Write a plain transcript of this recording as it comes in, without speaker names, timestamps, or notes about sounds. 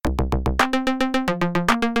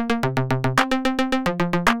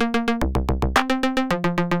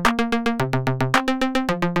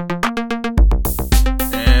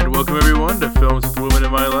to Films with Women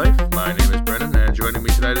in My Life. My name is Brennan, and joining me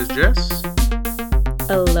tonight is Jess.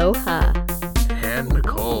 Aloha. And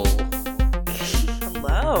Nicole.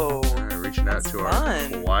 Hello. Reaching out to our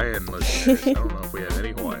Hawaiian listeners. I don't know if we have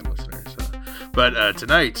any Hawaiian listeners. But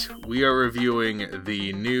tonight, we are reviewing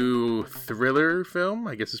the new thriller film.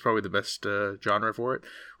 I guess it's probably the best genre for it.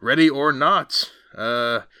 Ready or Not.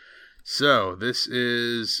 So, this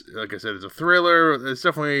is, like I said, it's a thriller. It's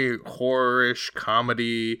definitely horror-ish,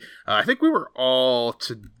 comedy. I think we were all,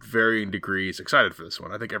 to varying degrees, excited for this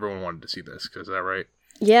one. I think everyone wanted to see this. Is that right?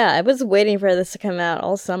 Yeah, I was waiting for this to come out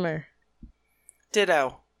all summer.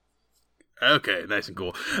 Ditto. Okay, nice and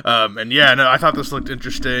cool. And yeah, no, I thought this looked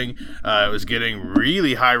interesting. It was getting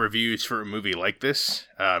really high reviews for a movie like this.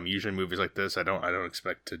 Usually movies like this, I don't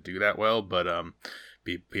expect to do that well, but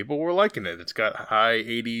people were liking it. It's got high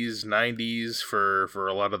 80s, 90s for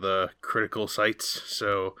a lot of the critical sites.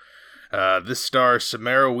 So this stars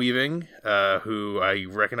Samara Weaving, who I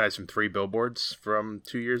recognize from 3 Billboards from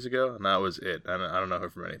 2 years ago, and that was it. I don't know her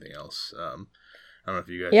from anything else. I don't know if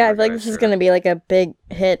you guys. Yeah, I feel like this is going to be like a big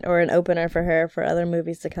hit or an opener for her for other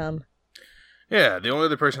movies to come. Yeah, the only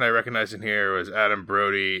other person I recognize in here was Adam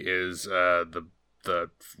Brody, is the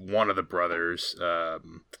one of the brothers.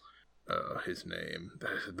 His name,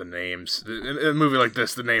 the names in a movie like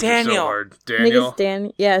this, the names are so hard. Daniel. I think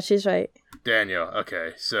it's Yeah, she's right. Daniel.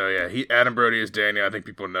 Okay, so yeah, Adam Brody is Daniel. I think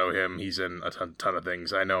people know him. He's in a ton of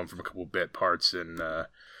things. I know him from a couple bit parts in a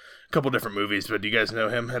couple different movies. But do you guys know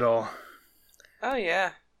him at all? Oh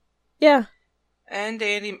yeah. Yeah. And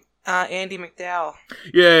Andy McDowell.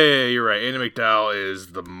 Yeah, you're right. Andy McDowell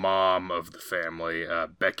is the mom of the family,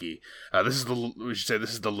 Becky. This is the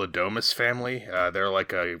Ladomas family. They're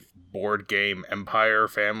like a board game empire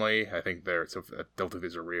family. I don't think there's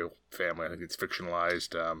a real family. I think it's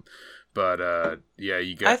fictionalized. Yeah,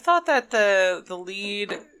 you get. I thought that the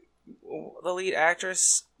lead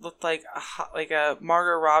actress looked like a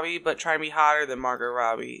Margot Robbie, but trying to be hotter than Margot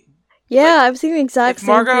Robbie. Yeah, I've seen the exact same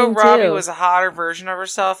thing too. If Margot Robbie was a hotter version of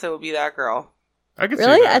herself, it would be that girl. I could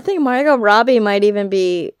really? see that. I think Margot Robbie might even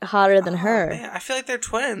be hotter than her. Man, I feel like they're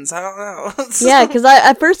twins. I don't know. Yeah, because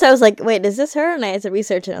at first I was like, wait, is this her? And I had to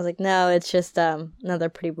research it. And I was like, no, it's just another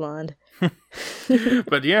pretty blonde.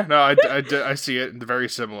 But yeah, no, I see it. Very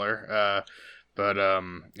similar.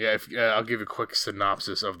 I'll give a quick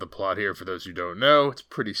synopsis of the plot here for those who don't know. It's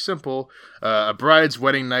pretty simple. A bride's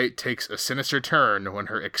wedding night takes a sinister turn when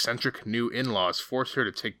her eccentric new in-laws force her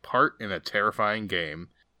to take part in a terrifying game.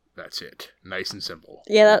 That's it. Nice and simple.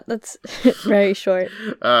 Yeah, that's very short.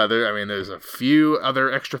 There's a few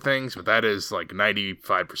other extra things, but that is like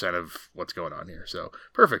 95% of what's going on here. So,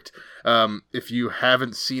 perfect. If you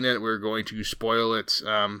haven't seen it, we're going to spoil it.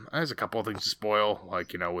 There's a couple of things to spoil,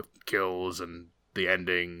 like, with kills and the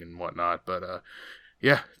ending and whatnot. But,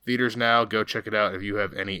 yeah, theaters now. Go check it out if you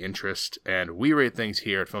have any interest. And we rate things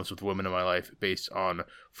here at Films with Women in My Life based on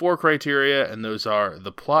 4 criteria, and those are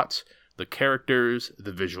the plot, the characters,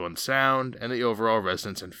 the visual and sound, and the overall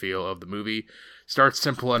resonance and feel of the movie. Starts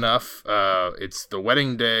simple enough. It's the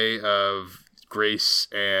wedding day of Grace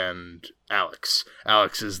and Alex.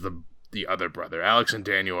 Alex is the other brother. Alex and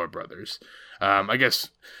Daniel are brothers. I guess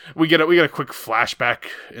we get a quick flashback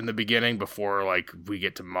in the beginning before we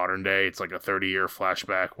get to modern day. It's like a 30-year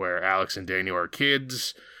flashback where Alex and Daniel are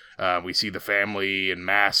kids. We see the family in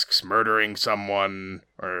masks murdering someone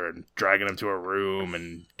or dragging them to a room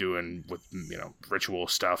and doing ritual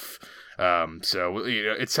stuff.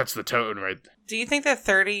 It sets the tone, right? Do you think that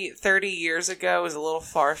 30 years ago is a little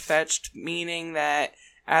far-fetched, meaning that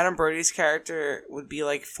Adam Brody's character would be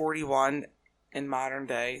 41 in modern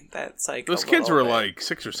day? That's those kids were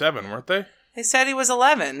 6 or 7, weren't they? They said he was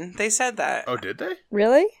 11. They said that. Oh, did they?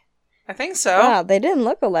 Really? I think so. Wow, they didn't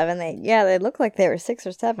look 11. They looked like they were 6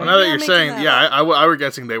 or 7. Well, now that you're saying, I were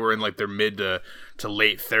guessing they were in their mid to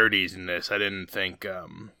late 30s in this. I didn't think.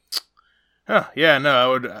 I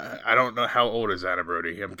don't know how old is Adam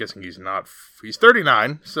Brody. I'm guessing he's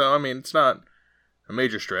 39. So it's not a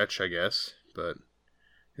major stretch, I guess. But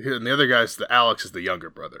and the other guy's Alex is the younger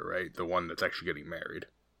brother, right? The one that's actually getting married.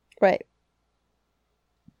 Right.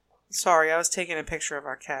 Sorry, I was taking a picture of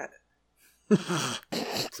our cat.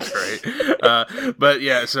 Great. But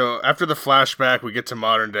yeah, so after the flashback, we get to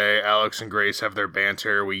modern day. Alex and Grace have their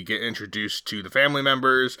banter. We get introduced to the family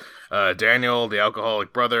members. Daniel, the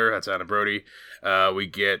alcoholic brother, that's Adam Brody. We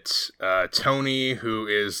get Tony, who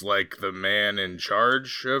is the man in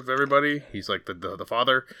charge of everybody. He's the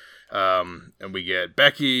father. And we get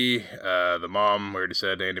Becky, the mom, we already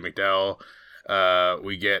said, Andy McDowell.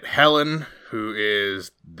 We get Helen, who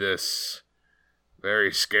is this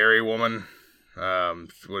very scary woman.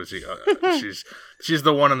 What is she? She's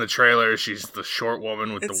the one in the trailer. She's the short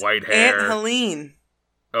woman with the white hair. Aunt Helene.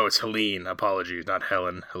 Oh, it's Helene. Apologies, not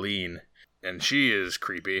Helen. Helene, and she is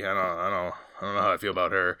creepy. I don't know how I feel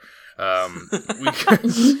about her.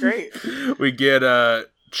 Great. We get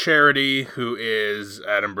Charity, who is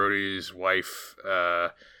Adam Brody's wife.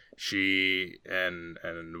 She and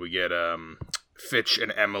we get Fitch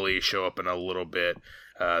and Emily show up in a little bit.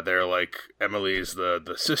 They're like, Emily's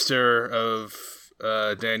the sister of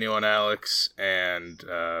Daniel and Alex, and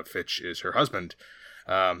Fitch is her husband.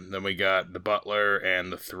 Then we got the butler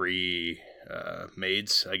and the three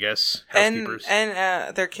maids, I guess, housekeepers.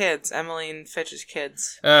 And their kids, Emily and Fitch's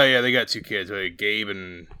kids. Oh, yeah, they got two kids, Gabe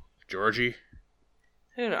and Georgie.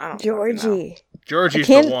 I don't Georgie. Georgie's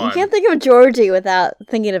the one. You can't think of Georgie without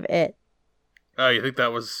thinking of it. Oh, you think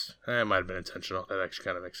that was... it might have been intentional. That actually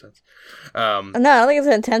kind of makes sense. No, I don't think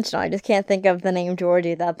it's intentional. I just can't think of the name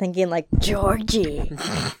Georgie without thinking, like, Georgie.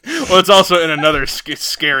 Well, it's also in another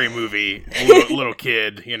scary movie. Little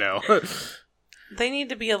kid, you know. They need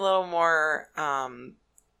to be a little more,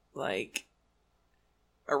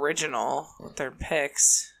 original with their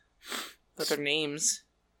picks. With their names.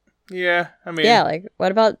 Yeah, I mean... Yeah, like,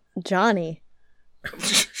 what about Johnny?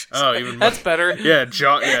 Oh, even that's better. Yeah,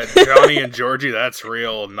 Johnny and Georgie. That's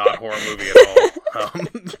real, not horror movie at all.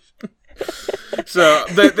 So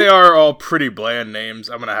they are all pretty bland names.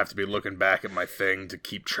 I'm gonna have to be looking back at my thing to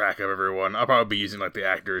keep track of everyone. I'll probably be using like the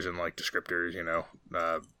actors and like descriptors. You know,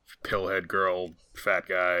 pillhead girl, fat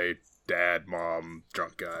guy, dad, mom,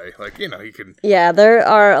 drunk guy. Like, you know, you can. Yeah, there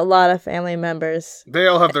are a lot of family members. They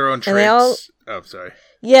all have their own traits. Oh, sorry.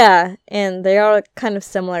 Yeah, and they are kind of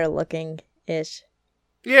similar looking-ish.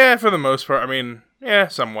 Yeah, for the most part. I mean, yeah,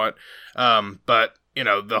 somewhat. But, you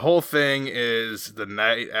know, the whole thing is the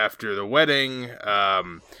night after the wedding.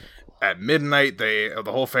 At midnight, the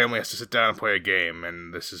whole family has to sit down and play a game.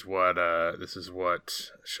 And this is what, this is going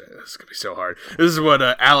to be so hard. This is what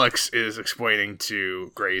Alex is explaining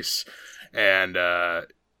to Grace. And,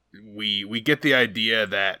 we get the idea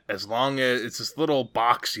that as long as it's this little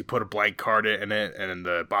box, you put a blank card in it, and then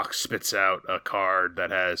the box spits out a card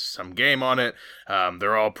that has some game on it.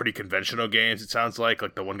 They're all pretty conventional games, it sounds like.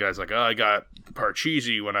 Like, the one guy's like, oh, I got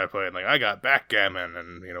Parcheesi when I played. Like, I got backgammon,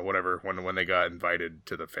 and, you know, whatever, when they got invited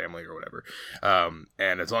to the family or whatever.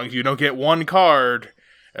 And as long as you don't get one card,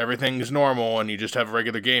 everything's normal, and you just have a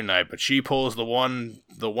regular game night. But she pulls the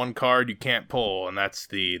one card you can't pull, and that's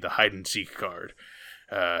the hide-and-seek card.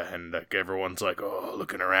 And like, everyone's like, oh,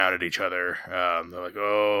 looking around at each other. They're like,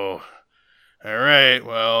 oh, all right,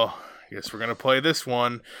 well, I guess we're going to play this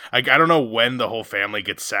one. I don't know when the whole family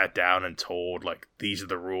gets sat down and told, like, these are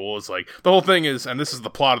the rules. Like, the whole thing is, and this is the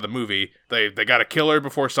plot of the movie, they got to kill her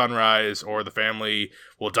before sunrise, or the family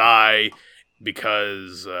will die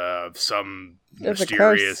because some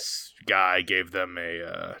mysterious guy gave them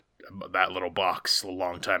that little box a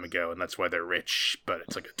long time ago, and that's why they're rich, but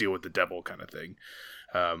it's like a deal with the devil kind of thing.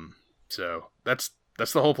 So that's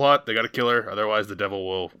the whole plot. They got to kill her, otherwise the devil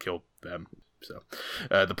will kill them. So,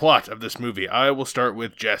 the plot of this movie. I will start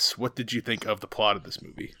with Jess. What did you think of the plot of this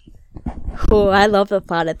movie? Oh, I love the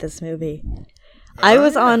plot of this movie. I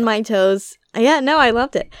was on my toes. Yeah, no, I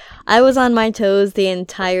loved it. I was on my toes the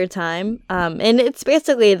entire time. And it's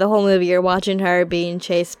basically the whole movie. You're watching her being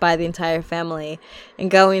chased by the entire family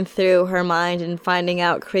and going through her mind and finding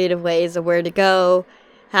out creative ways of where to go,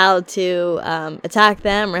 how to attack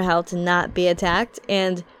them or how to not be attacked.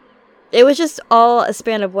 And it was just all a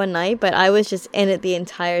span of one night, but I was just in it the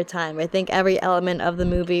entire time. I think every element of the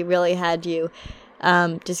movie really had you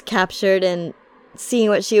just captured and seeing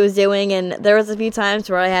what she was doing. And there was a few times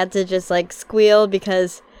where I had to just like squeal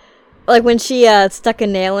because like when she stuck a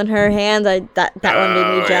nail in her hand, that one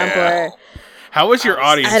made me jump. Yeah. Or how was your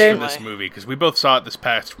audience for this like movie? Because we both saw it this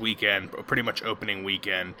past weekend, pretty much opening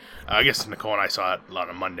weekend. I guess Nicole and I saw it on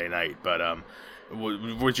a Monday night. But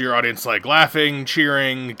was your audience like laughing,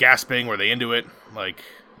 cheering, gasping? Were they into it? Like,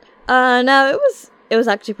 no, it was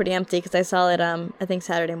actually pretty empty because I saw it I think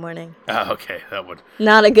Saturday morning. Oh, okay, that would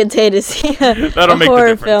not a good day to see that'll a make horror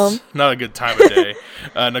the difference. film. Not a good time of day.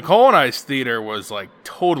 Nicole and I's theater was like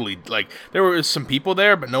totally like there was some people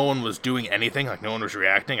there, but no one was doing anything. Like no one was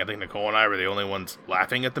reacting. I think Nicole and I were the only ones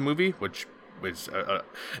laughing at the movie, which was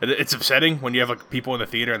it's upsetting when you have like people in the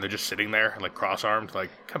theater and they're just sitting there like cross-armed.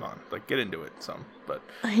 Like, come on, like get into it. But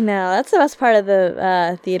I know that's the best part of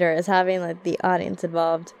the theater is having like the audience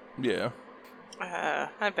involved. Yeah.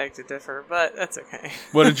 I beg to differ, but that's okay.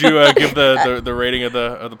 What did you give the rating of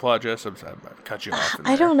the plot, Jess? I cut you off.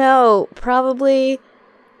 I don't know. Probably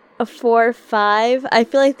a 4 or 5. I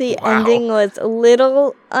feel like the ending was a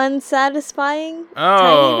little unsatisfying.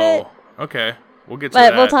 Oh, tiny bit. Okay. We'll get to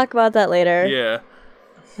But that. we'll talk about that later. Yeah.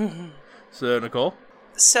 So, Nicole?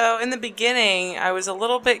 So in the beginning, I was a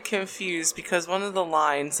little bit confused because one of the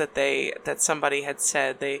lines that somebody had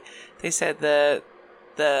said, they said the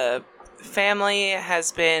family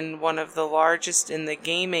has been one of the largest in the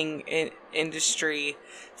gaming industry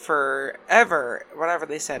forever, whatever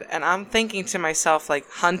they said. And I'm thinking to myself, like,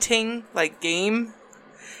 hunting, like game.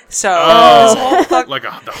 So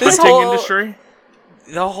The hunting industry?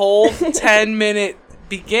 The whole 10-minute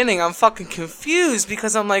beginning, I'm fucking confused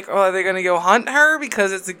because I'm like, oh, are they gonna go hunt her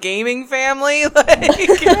because it's a gaming family? Like,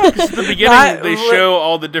 At the beginning, they show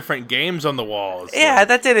all the different games on the walls. Yeah,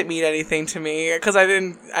 that didn't mean anything to me because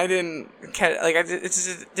it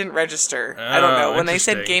just didn't register. I don't know. When they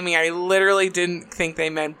said gaming, I literally didn't think they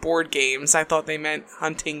meant board games. I thought they meant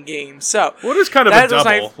hunting games. So it is kind of a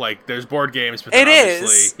double. Like, there's board games, but then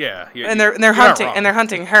obviously, and they're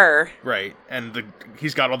hunting her, right? And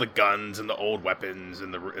he's got all the guns and the old weapons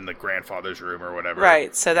in the grandfather's room or whatever.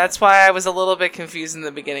 Right. So that's why I was a little bit confused in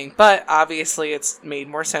the beginning, but obviously it's made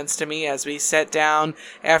more sense to me as we sat down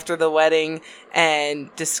after the wedding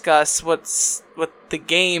and discuss what the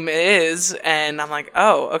game is, and I'm like,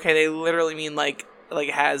 oh, okay, they literally mean like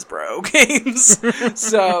Hasbro games.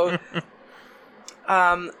 So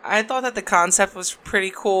I thought that the concept was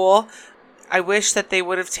pretty cool. I wish that they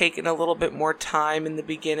would have taken a little bit more time in the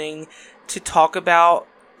beginning to talk about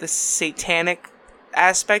the satanic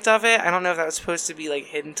aspect of it. I don't know if that was supposed to be like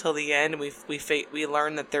hidden till the end. We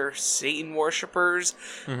learned that they're Satan worshippers,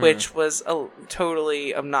 which was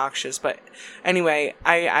totally obnoxious. But anyway,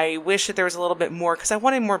 I wish that there was a little bit more because I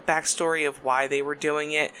wanted more backstory of why they were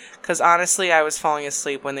doing it. Because honestly, I was falling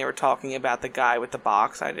asleep when they were talking about the guy with the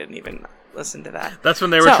box. I didn't even listen to that. That's when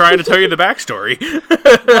they were trying to tell you the backstory.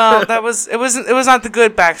 Well, it was not the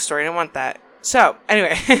good backstory. I didn't want that. So,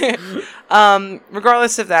 anyway,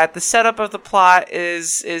 regardless of that, the setup of the plot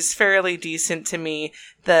is fairly decent to me.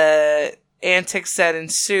 The antics that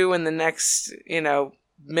ensue in the next,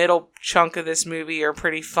 middle chunk of this movie are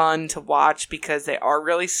pretty fun to watch because they are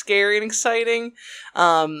really scary and exciting.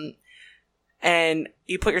 And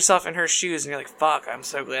you put yourself in her shoes and you're like, fuck, I'm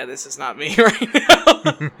so glad this is not me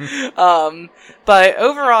right now. But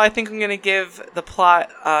overall, I think I'm going to give the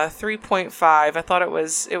plot 3.5. I thought it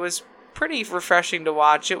was pretty refreshing to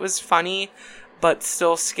watch. It was funny, but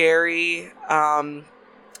still scary.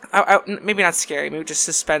 Maybe not scary, maybe just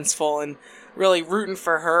suspenseful and really rooting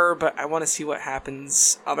for her, but I want to see what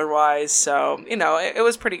happens otherwise. So, it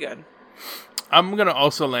was pretty good. I'm going to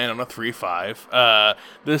also land on a 3.5.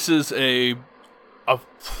 This is a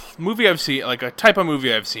movie I've seen, like a type of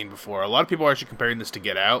movie I've seen before. A lot of people are actually comparing this to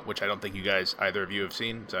Get Out, which I don't think either of you have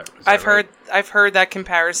seen. Is that I've heard that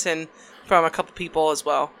comparison from a couple people as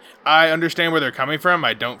well. I understand where they're coming from.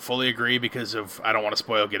 I don't fully agree because I don't want to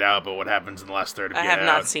spoil Get Out, but what happens in the last third of Get Out. I have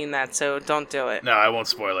not seen that, so don't do it. No, I won't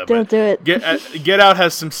spoil it. Don't do it. Get Out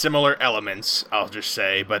has some similar elements, I'll just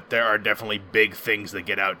say, but there are definitely big things that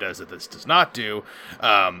Get Out does that this does not do.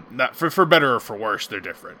 Not for better or for worse, they're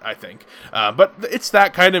different, I think. But it's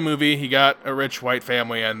that kind of movie. You got a rich white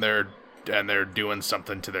family and they're doing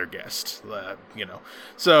something to their guest,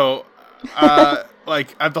 So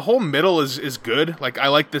the whole middle is good. Like, I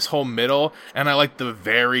like this whole middle, and I like the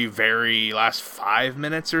very, very last 5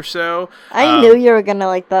 minutes or so. I knew you were gonna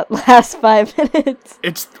like that last 5 minutes.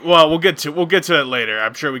 We'll get to it later.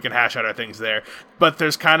 I'm sure we can hash out our things there. But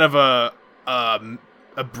there's kind of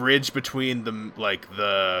a bridge between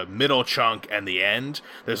the middle chunk and the end.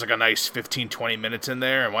 There's like a nice 15-20 minutes in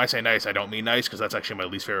there, and when I say nice, I don't mean nice, because that's actually my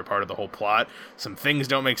least favorite part of the whole plot. Some things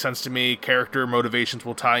don't make sense to me. Character motivations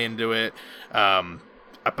will tie into it. I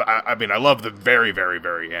mean, I love the very, very,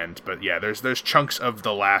 very end, but yeah, there's chunks of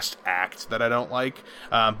the last act that I don't like.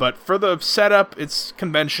 But for the setup, it's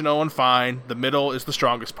conventional and fine. The middle is the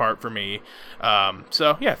strongest part for me.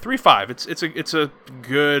 So yeah, 3.5. It's a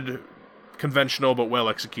good, conventional but well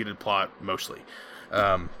executed plot mostly.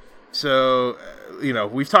 So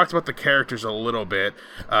we've talked about the characters a little bit.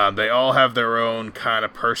 They all have their own kind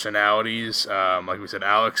of personalities. Like we said,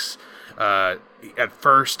 Alex at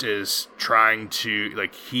first is trying to, they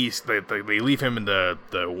leave him in the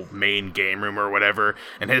main game room or whatever,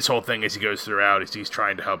 and his whole thing as he goes throughout is he's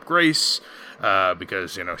trying to help Grace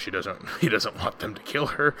because he doesn't want them to kill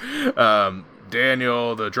her.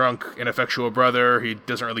 Daniel, the drunk, ineffectual brother, he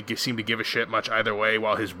doesn't really seem to give a shit much either way,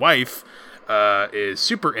 while his wife is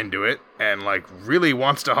super into it and really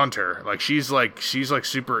wants to hunt her. She's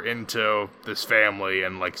super into this family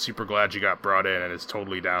and super glad she got brought in and is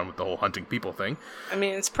totally down with the whole hunting people thing. I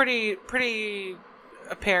mean, it's pretty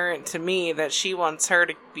apparent to me that she wants her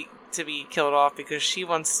to be killed off because she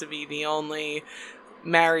wants to be the only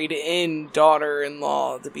married in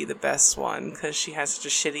daughter-in-law to be the best one because she has such a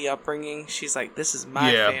shitty upbringing. She's like, this is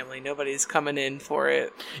my family. Nobody's coming in for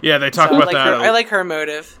it. Yeah, they talk about that. I like her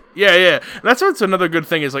motive. Yeah. And that's what's another good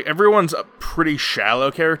thing is, like, everyone's a pretty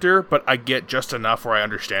shallow character, but I get just enough where I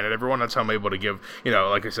understand it. Everyone, that's how I'm able to give,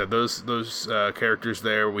 like I said, those characters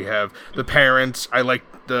there. We have the parents. I like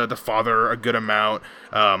the father a good amount.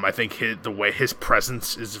 I think the way his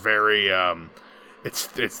presence is very...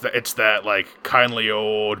 It's that like kindly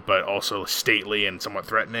old but also stately and somewhat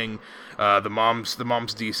threatening. The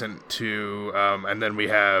mom's decent too, and then we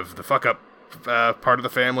have the fuck up part of the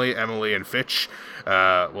family, Emily and Fitch.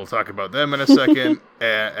 We'll talk about them in a second.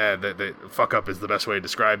 And the fuck up is the best way to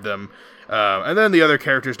describe them. And then the other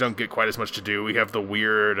characters don't get quite as much to do. We have the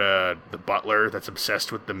weird the butler that's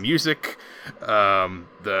obsessed with the music.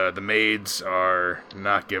 The maids are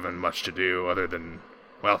not given much to do other than,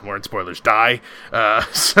 well, more in spoilers, die.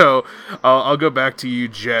 So I'll go back to you,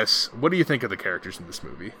 Jess. What do you think of the characters in this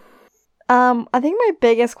movie? I think my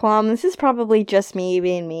biggest qualm, this is probably just me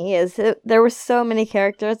being me, is there were so many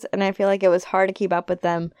characters, and I feel like it was hard to keep up with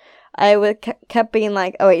them. I kept being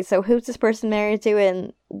like, oh wait, so who's this person married to,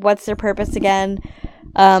 and what's their purpose again?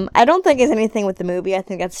 I don't think it's anything with the movie. I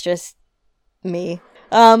think that's just me.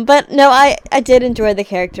 But no, I did enjoy the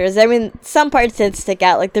characters. I mean, some parts did stick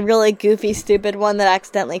out, like the really goofy, stupid one that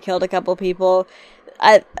accidentally killed a couple people.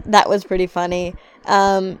 That was pretty funny.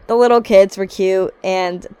 The little kids were cute,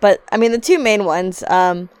 but I mean, the two main ones,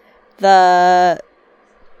 what's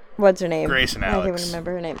her name? Grace and Alex. I can't even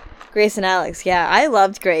remember her name. Grace and Alex, yeah, I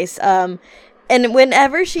loved Grace. And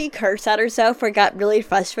whenever she cursed at herself or got really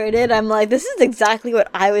frustrated, I'm like, this is exactly what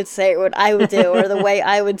I would say, or what I would do, or the way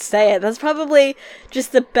I would say it. That's probably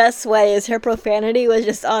just the best way, is her profanity was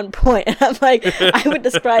just on point. And I'm like, I would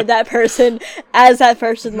describe that person as that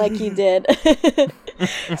person like you did.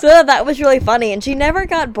 So that was really funny. And she never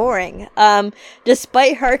got boring.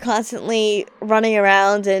 Despite her constantly running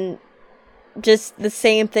around and just the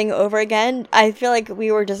same thing over again, I feel like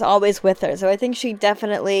we were just always with her. So I think she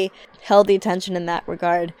definitely held the attention in that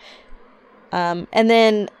regard. And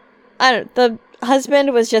then the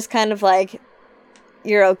husband was just kind of like,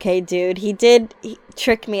 you're okay, dude. He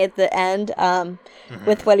tricked me at the end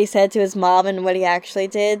with what he said to his mom and what he actually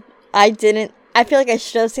did. I feel like I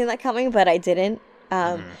should have seen that coming, but I didn't.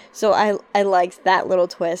 So I liked that little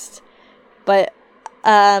twist. But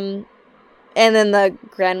and then the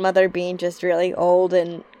grandmother being just really old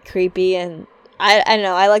and creepy, and I don't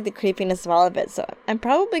know, I like the creepiness of all of it, so I'm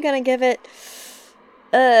probably gonna give it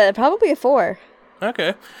probably a 4.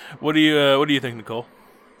 Okay. What do you think, Nicole?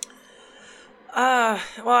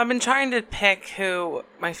 Well, I've been trying to pick who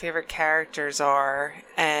my favorite characters are,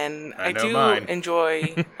 and I do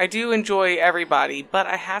enjoy everybody, but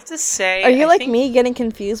I have to say, are you like me, getting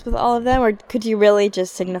confused with all of them, or could you really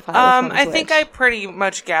just signify I think I pretty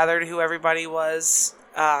much gathered who everybody was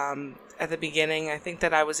at the beginning. I think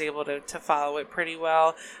that I was able to follow it pretty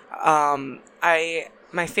well.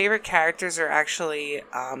 My favorite characters are actually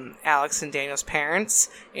Alex and Daniel's parents,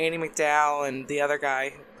 Andie MacDowell, and the other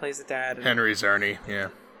guy who plays the dad. Henry Czerny, yeah.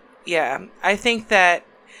 Yeah, I think that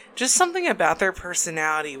just something about their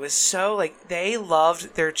personality was so, like, they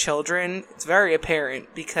loved their children. It's very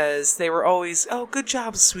apparent because they were always, oh, good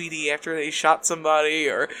job, sweetie, after they shot somebody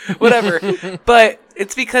or whatever. But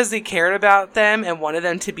it's because they cared about them and wanted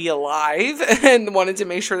them to be alive and wanted to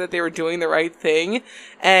make sure that they were doing the right thing.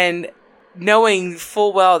 And knowing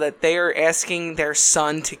full well that they are asking their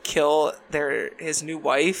son to kill his new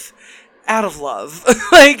wife out of love.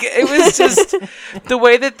 Like, it was just the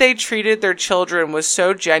way that they treated their children was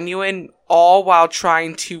so genuine, all while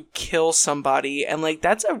trying to kill somebody. And like,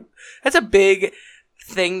 that's a big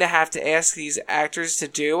thing to have to ask these actors to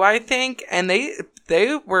do, I think. And they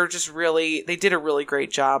were just they did a really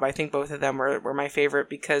great job. I think both of them were my favorite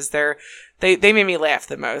because they made me laugh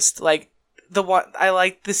the most. Like, I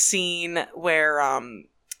liked the scene where where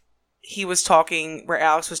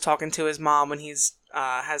Alex was talking to his mom when he's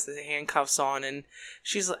has the handcuffs on, and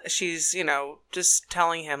she's just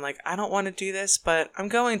telling him, like, I don't want to do this, but I'm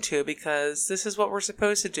going to because this is what we're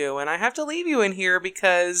supposed to do, and I have to leave you in here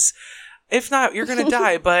because if not, you're gonna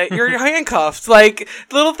die, but you're handcuffed. Like,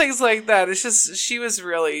 little things like that. It's just, she was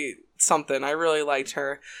really something. I really liked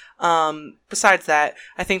her. Besides that,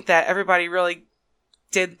 I think that everybody really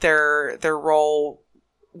did their role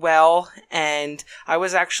well, and I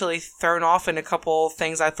was actually thrown off in a couple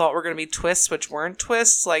things I thought were going to be twists, which weren't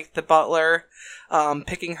twists, like the butler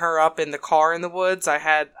picking her up in the car in the woods.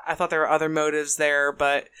 I thought there were other motives there,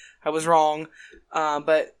 but I was wrong.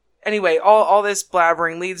 But anyway, all this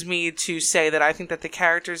blabbering leads me to say that I think that the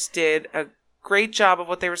characters did great job of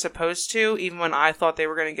what they were supposed to, even when I thought they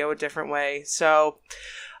were going to go a different way. So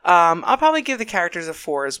I'll probably give the characters a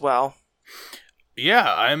 4 as well.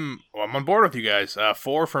 Yeah, I'm on board with you guys.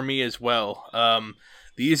 4 for me as well.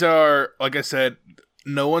 These are, like I said,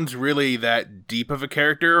 no one's really that deep of a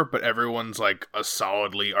character, but everyone's like a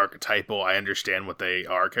solidly archetypal. I understand what they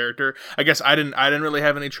are character. I guess I didn't really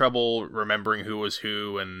have any trouble remembering who was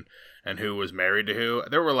who and who was married to who.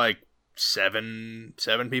 There were like seven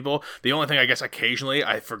people. The only thing I guess occasionally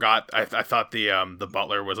I forgot, I thought the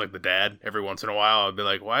butler was like the dad. Every once in a while I'd be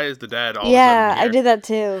like, why is the dad all of a sudden here? I did that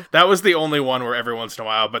too. That was the only one where every once in a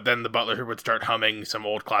while, but then the butler would start humming some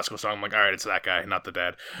old classical song. I'm like, all right, it's that guy, not the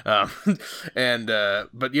dad.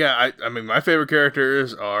 But yeah, I mean, my favorite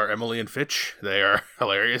characters are Emily and Fitch. They are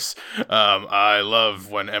hilarious. I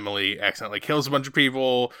love when Emily accidentally kills a bunch of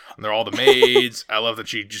people and they're all the maids. I love that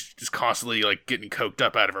she just constantly like getting coked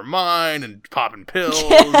up out of her mind and popping pills,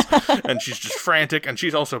 and she's just frantic. And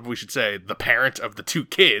she's also, we should say, the parent of the 2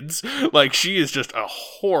 kids. Like, she is just a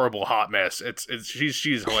horrible hot mess.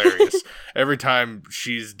 She's hilarious every time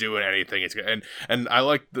she's doing anything. It's good. And I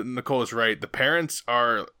like Nicole is right. The parents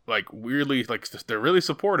are like weirdly, like, they're really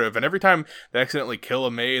supportive, and every time they accidentally kill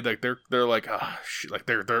a maid, like they're like, like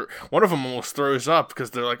they're one of them almost throws up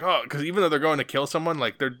because they're like, because even though they're going to kill someone,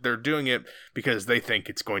 like they're doing it because they think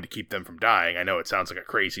it's going to keep them from dying. I know it sounds like a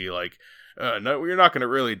crazy like, no, you're not going to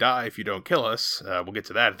really die if you don't kill us. We'll get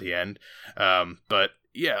to that at the end. But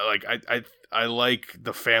yeah, like I like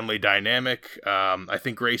the family dynamic. I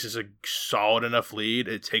think Grace is a solid enough lead.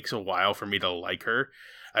 It takes a while for me to like her.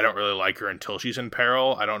 I don't really like her until she's in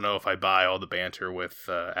peril. I don't know if I buy all the banter with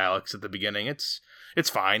Alex at the beginning. It's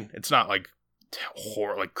fine. It's not like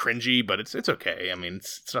like cringy, but it's okay. I mean,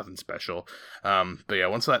 it's nothing special. But yeah,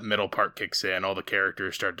 once that middle part kicks in, all the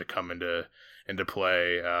characters start to come into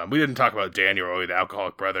play. We didn't talk about Daniel, really, the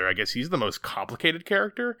alcoholic brother. I guess he's the most complicated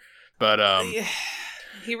character, but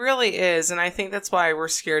he really is, and I think that's why we're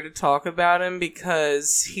scared to talk about him,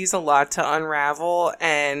 because he's a lot to unravel,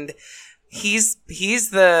 and he's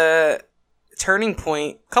the turning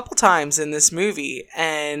point a couple times in this movie,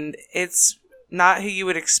 and it's not who you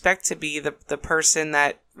would expect to be the person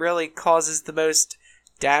that really causes the most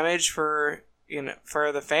damage for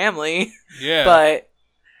the family. Yeah. But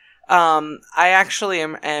I actually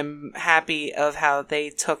am happy of how they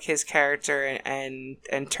took his character and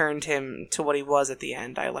turned him to what he was at the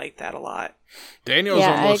end. I like that a lot. Daniel's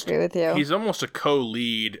I agree with you. He's almost a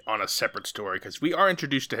co-lead on a separate story, because we are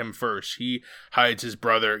introduced to him first. He hides his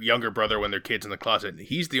younger brother when they're kids in the closet.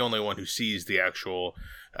 He's the only one who sees the actual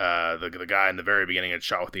the guy in the very beginning had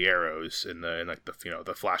shot with the arrows in the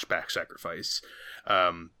flashback sacrifice.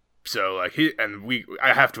 So like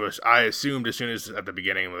I assumed as soon as at the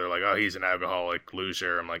beginning they're like, oh, he's an alcoholic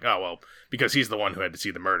loser. I'm like, oh well, because he's the one who had to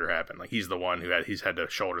see the murder happen. Like, he's the one he's had to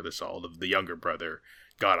shoulder this all. The younger brother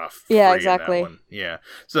got off free in that one. Yeah.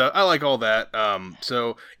 So I like all that.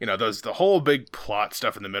 So, there's the whole big plot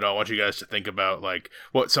stuff in the middle. I want you guys to think about like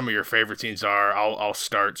what some of your favorite scenes are. I'll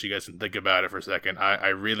start so you guys can think about it for a second. I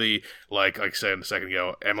really like I said a second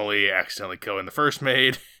ago, Emily accidentally killing the first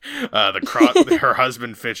maid. Her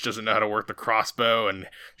husband Fitch doesn't know how to work the crossbow, and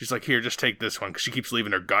she's like, here, just take this one, because she keeps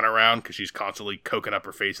leaving her gun around because she's constantly coking up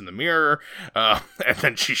her face in the mirror, and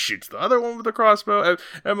then she shoots the other one with the crossbow.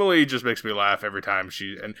 Emily just makes me laugh every time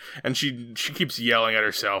she keeps yelling at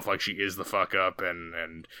herself like she is the fuck up,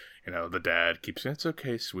 and the dad keeps saying, it's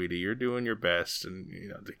okay, sweetie, you're doing your best. And,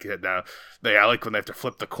 I like when they have to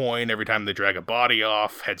flip the coin every time they drag a body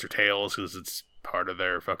off, heads or tails, because it's part of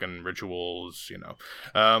their fucking rituals,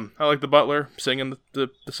 I like the butler singing the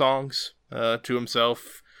songs to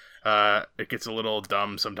himself. It gets a little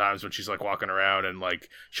dumb sometimes when she's like walking around and like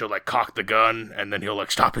she'll like cock the gun and then he'll like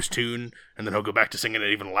stop his tune and then he'll go back to singing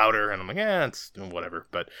it even louder, and I'm like, it's whatever.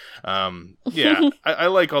 But yeah, I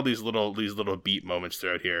like all these little beat moments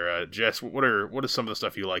throughout here. Jess, what is some of the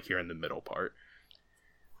stuff you like here in the middle part?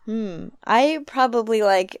 I probably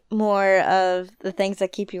like more of the things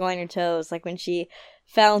that keep you on your toes, like when she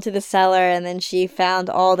fell into the cellar and then she found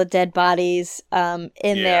all the dead bodies in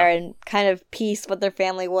there and kind of pieced what their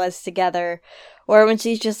family was together, or when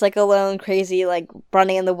she's just like alone, crazy, like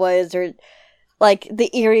running in the woods, or like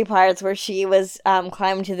the eerie parts where she was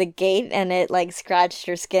climbing to the gate and it like scratched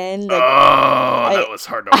her skin. Like, that was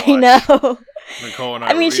hard to watch. I know. Nicole and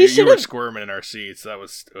I you were squirming in our seats. That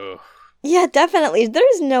was Yeah, definitely.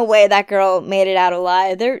 There's no way that girl made it out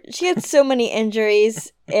alive. She had so many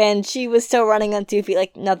injuries, and she was still running on 2 feet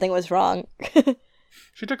like nothing was wrong.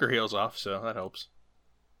 She took her heels off, so that helps.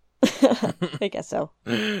 I guess so.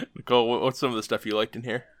 Nicole, what's some of the stuff you liked in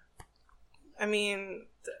here? I mean,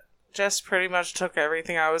 just pretty much took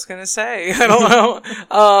everything I was gonna say. I don't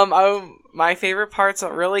know. My favorite parts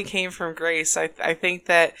really came from Grace. I think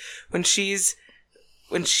that when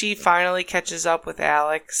she finally catches up with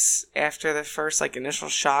Alex after the first initial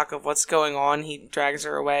shock of what's going on, he drags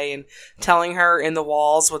her away and telling her in the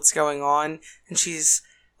walls what's going on, and she's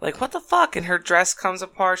like, what the fuck? And her dress comes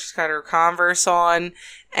apart. She's got her Converse on,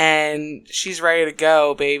 and she's ready to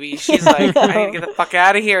go, baby. She's like, I need to get the fuck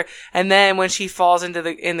out of here. And then when she falls in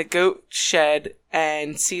the goat shed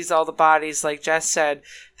and sees all the bodies, like Jess said,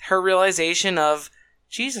 her realization of,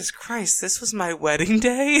 Jesus Christ, this was my wedding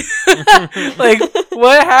day?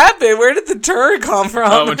 What happened? Where did the turd come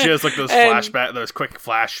from? Oh, when she has those quick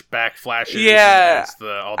flashback flashes. Yeah.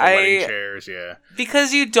 All the wedding chairs, yeah.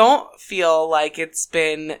 Because you don't feel like it's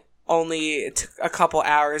been only a couple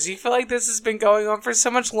hours. You feel like this has been going on for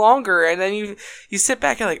so much longer. And then you sit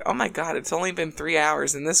back and like, oh my God, it's only been 3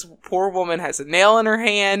 hours. And this poor woman has a nail in her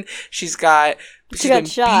hand. She got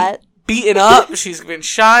shot. Beaten up. She's been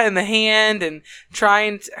shot in the hand and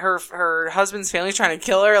her husband's family's trying to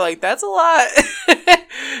kill her. That's a lot.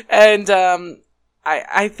 And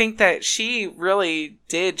I think that she really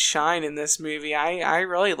did shine in this movie. I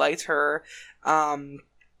really liked her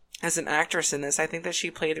as an actress in this. I think that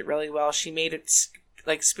she played it really well. She made it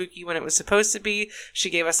spooky when it was supposed to be. She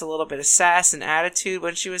gave us a little bit of sass and attitude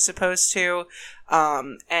when she was supposed to.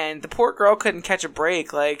 And the poor girl couldn't catch a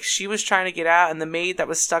break. She was trying to get out, and the maid that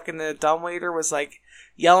was stuck in the dumbwaiter was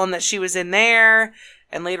yelling that she was in there.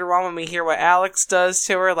 And later on, when we hear what Alex does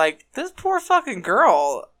to her, this poor fucking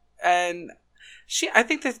girl. And I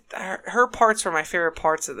think that her parts were my favorite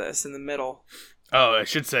parts of this in the middle. Oh, I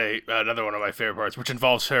should say another one of my favorite parts, which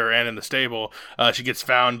involves her and in the stable. She gets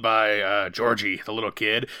found by Georgie, the little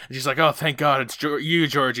kid, and she's like, "Oh, thank God, it's you,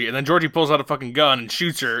 Georgie." And then Georgie pulls out a fucking gun and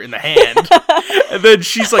shoots her in the hand. And then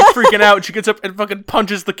she's freaking out. She gets up and fucking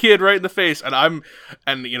punches the kid right in the face. And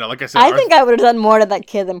like I said, I think I would have done more to that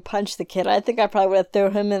kid than punch the kid. I think I probably would have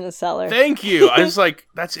thrown him in the cellar. Thank you. I was like,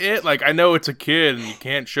 that's it. I know it's a kid and you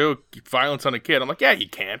can't show violence on a kid. I'm like, yeah, you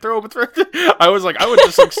can throw it. I was like, I would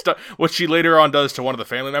just what she later on does to one of the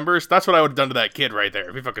family members. That's what I would have done to that kid right there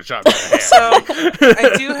if he fucking shot me in the hand. So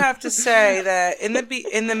I do have to say that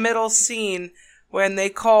in the middle scene when they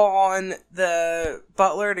call on the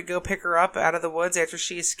butler to go pick her up out of the woods after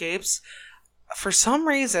she escapes, for some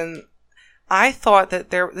reason I thought that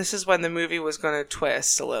this is when the movie was going to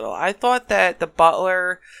twist a little. I thought that the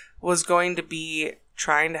butler was going to be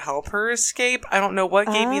trying to help her escape. I don't know what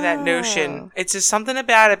gave me that notion. It's just something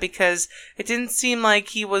about it, because it didn't seem like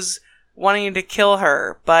he was wanting to kill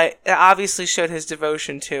her, but it obviously showed his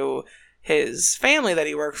devotion to his family that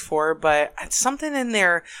he works for. But it's something in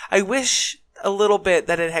there. I wish a little bit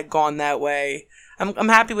that it had gone that way. I'm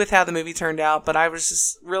happy with how the movie turned out, but I was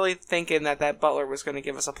just really thinking that butler was going to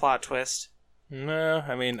give us a plot twist. No,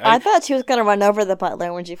 I mean, I thought she was going to run over the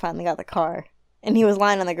butler when she finally got the car, and he was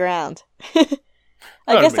lying on the ground.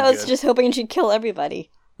 I guess I was just hoping she'd kill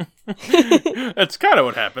everybody. That's kind of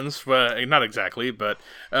what happens, but not exactly. But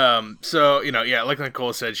like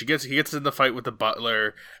Nicole said, he gets in the fight with the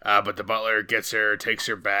butler, but the butler takes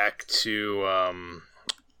her back to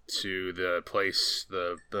the place,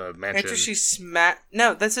 the mansion. After she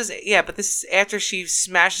this is after she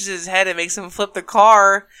smashes his head and makes him flip the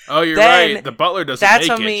car. Oh, you're right. The butler doesn't make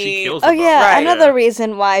it. She kills the butler. Yeah, another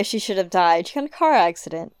reason why she should have died. She got in a car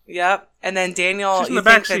accident. Yep. And then Daniel, you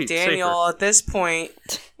think Daniel at this point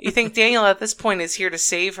is here to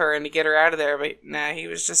save her and to get her out of there, but nah, he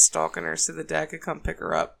was just stalking her so the dad could come pick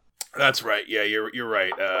her up. That's right. Yeah, you're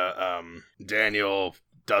right. Daniel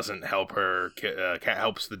doesn't help her,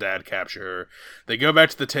 helps the dad capture her. They go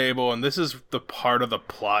back to the table, and this is the part of the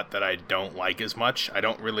plot that I don't like as much.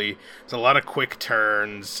 It's a lot of quick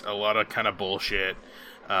turns, a lot of kind of bullshit.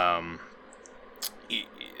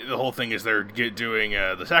 The whole thing is they're doing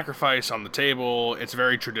the sacrifice on the table. It's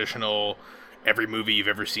very traditional. Every movie you've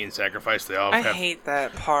ever seen sacrifice, I hate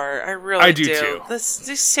that part. I do too.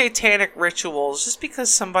 These satanic rituals, just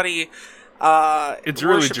because somebody it's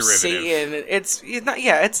really derivative. Satan,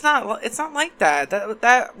 it's not like that.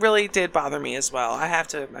 That really did bother me as well. I have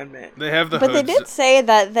to admit. They have but they did say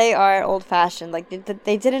that they are old fashioned.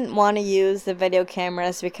 They didn't want to use the video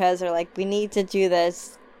cameras because they're like, we need to do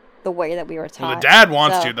this the way that we were taught. Well, the dad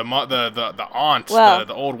wants to. The aunt,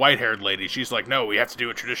 the old white-haired lady, she's like, no, we have to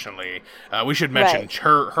do it traditionally. We should mention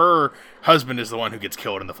her husband is the one who gets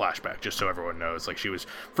killed in the flashback, just so everyone knows. She was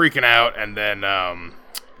freaking out, and then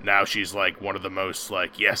now she's one of the most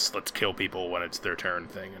yes, let's kill people when it's their turn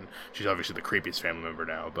thing, and she's obviously the creepiest family member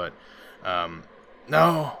now. But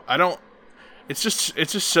no, I don't.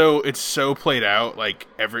 It's so played out. Like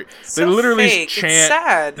they So literally fake. It's chant.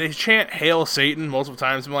 sad. They chant "Hail Satan" multiple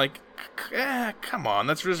times. I'm like, come on,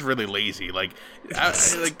 that's just really lazy. Like,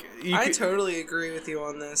 I totally agree with you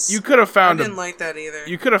on this. you could have I found didn't like that either.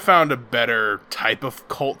 you could have found a better type of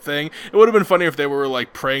cult thing. It would have been funny if they were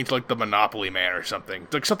like praying to like the Monopoly Man or something.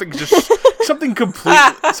 Like something just something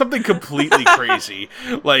completely crazy.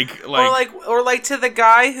 Like or like to the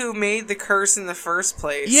guy who made the curse in the first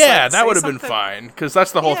place. yeah, Like, that say would have been something- fine because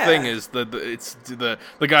that's the whole Yeah. thing is the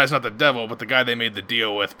guy's not the devil, but the guy they made the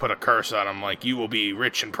deal with put a curse on him. Like, you will be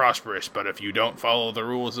rich and prosperous, but if you don't follow the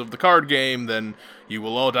rules of the card game, then you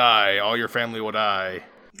will all die. All your family will die.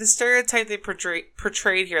 The stereotype they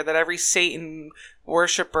portrayed here that every Satan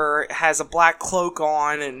worshiper has a black cloak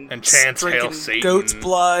on and chants drinking "Hail Satan." goat's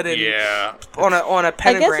blood and Yeah. on a I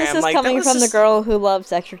pentagram. guess this is like, that coming was from the just- girl who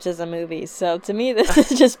loves exorcism movies. So to me, this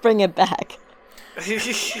is just bring it back. Yeah,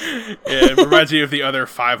 it reminds me of the other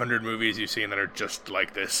 500 movies you've seen that are just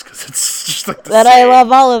like this, because it's just like the That same. I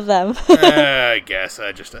love all of them. I guess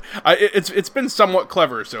it's been somewhat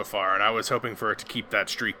clever so far, and I was hoping for it to keep that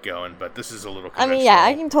streak going, but this is a little. I mean, yeah,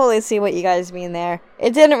 I can totally see what you guys mean there.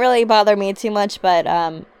 It didn't really bother me too much, but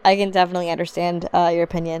I can definitely understand your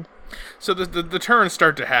opinion. So the turns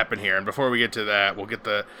start to happen here, and before we get to that,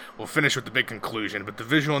 we'll finish with the big conclusion. But the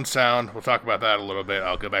visual and sound, we'll talk about that a little bit.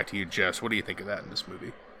 I'll go back to you, Jess. What do you think of that in this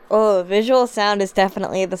movie? Oh, visual sound is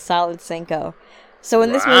definitely the solid Cinco. So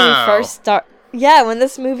when this movie Wow. when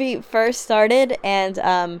this movie first started, and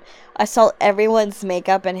I saw everyone's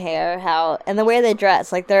makeup and hair, and the way they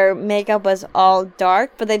dressed, like their makeup was all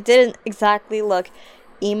dark, but they didn't exactly look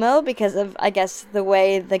emo because of, I guess, the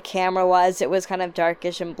way the camera was. It was kind of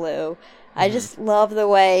darkish and blue. I just love the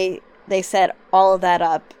way they set all of that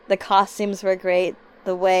up. The costumes were great.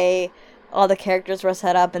 The way all the characters were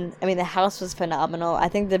set up, and I mean, the house was phenomenal. I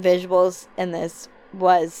think the visuals in this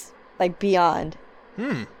was like beyond.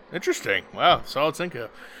 Interesting. Wow, solid Cinco.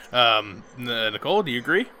 Nicole, do you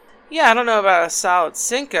agree? Yeah, I don't know about a solid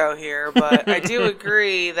Cinco here, but I do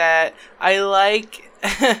agree that I like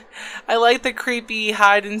I like the creepy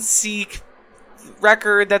hide and seek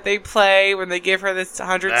record that they play when they give her this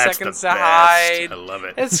 100 That's seconds the to best. hide. I love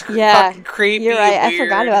it. It's Yeah, fucking creepy. You're right. and I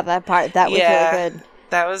forgot weird. about that part. That was really good.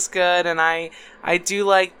 That was good, and I do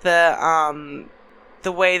like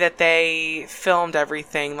the way that they filmed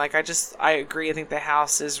everything. Like, I agree. I think the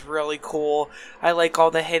house is really cool. I like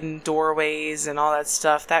all the hidden doorways and all that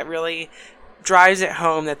stuff. That really drives it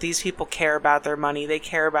home that these people care about their money. They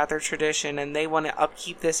care about their tradition, and they want to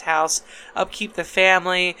upkeep this house, upkeep the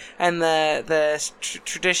family, and the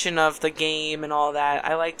tradition of the game and all that.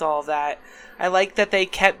 I liked all of that. I like that they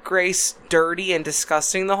kept Grace dirty and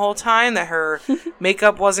disgusting the whole time, that her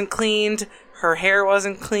makeup wasn't cleaned, her hair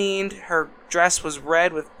wasn't cleaned, her dress was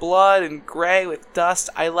red with blood and gray with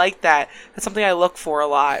dust. I like that. That's something I look for a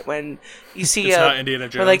lot when you see It's not Indiana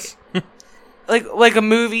Jones. like a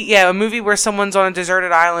movie where someone's on a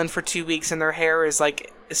deserted island for 2 weeks and their hair is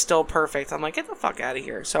still perfect. I'm like, get the fuck out of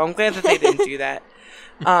here. So I'm glad that they didn't do that.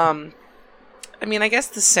 I mean, I guess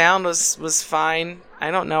the sound was fine. I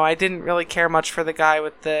don't know. I didn't really care much for the guy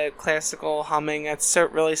with the classical humming. That's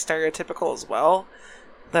really stereotypical as well,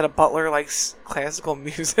 that a butler likes classical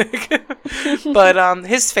music. But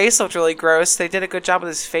his face looked really gross. They did a good job with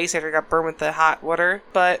his face after he got burned with the hot water.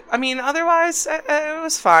 But, I mean, otherwise, it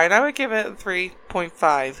was fine. I would give it a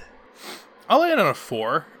 3.5. I'll land on a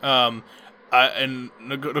 4. And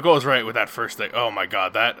Nicole's right with that first thing. Oh my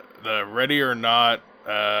god, the Ready or Not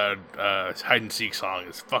hide and seek song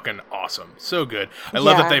is fucking awesome. So good. I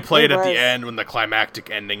love that they play it at the end when the climactic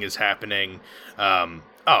ending is happening.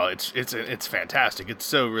 It's fantastic. It's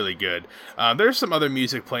so really good. There's some other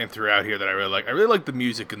music playing throughout here that I really like. I really like the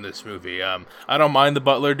music in this movie. I don't mind the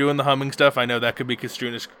butler doing the humming stuff. I know that could be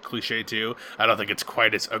construed as cliche too. I don't think it's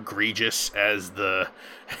quite as egregious as the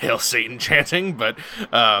Hail Satan chanting, but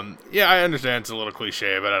yeah, I understand it's a little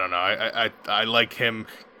cliche, but I don't know. I like him.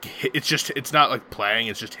 It's not like playing,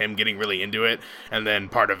 it's just him getting really into it, and then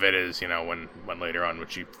part of it is, when later on when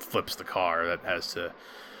she flips the car, that has to,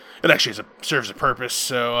 it actually serves a purpose.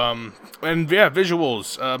 So and yeah,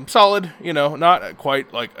 visuals solid, not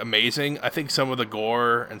quite like amazing. I think some of the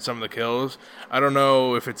gore and some of the kills, I don't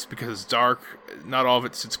know if it's because it's dark, not all of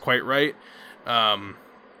it sits quite right.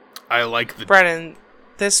 I like the Brennan,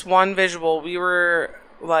 this one visual, we were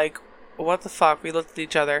like, what the fuck? We looked at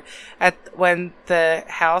each other when the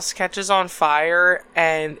house catches on fire,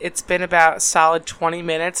 and it's been about a solid 20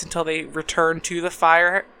 minutes until they return to the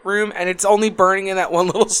fire room, and it's only burning in that one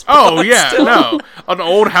little spot. Oh yeah, still. no. An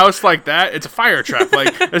old house like that, it's a fire trap.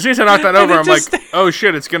 Like as soon as I knock that over, I'm like, oh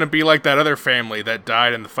shit, it's gonna be like that other family that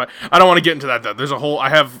died in the fire. I don't want to get into that though. There's a whole.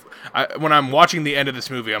 When I'm watching the end of this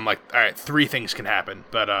movie, I'm like, all right, 3 things can happen.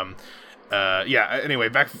 But yeah. Anyway,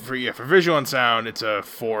 back for visual and sound, it's a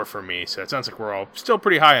 4 for me. So it sounds like we're all still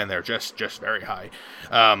pretty high in there, just very high.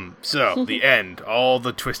 So the end, all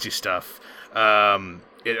the twisty stuff.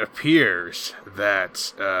 It appears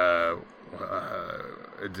that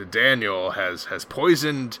Daniel has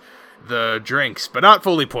poisoned the drinks, but not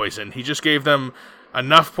fully poisoned. He just gave them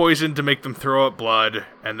enough poison to make them throw up blood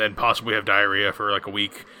and then possibly have diarrhea for like a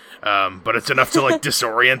week. But it's enough to like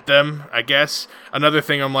disorient them, I guess. Another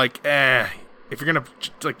thing, I'm like, if you're gonna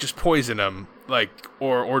like just poison them, like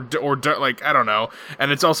or like I don't know.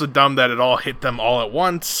 And it's also dumb that it all hit them all at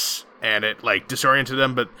once. And it, like, disoriented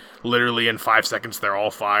them, but literally in 5 seconds they're all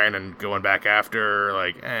fine and going back after,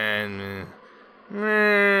 like, I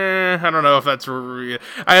don't know if that's...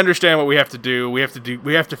 I understand what we have to do. We have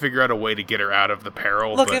to figure out a way to get her out of the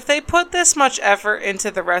peril. Look, if they put this much effort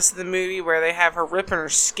into the rest of the movie where they have her ripping her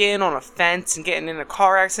skin on a fence and getting in a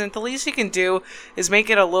car accident, the least you can do is make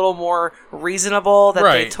it a little more reasonable that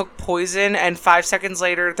they took poison and 5 seconds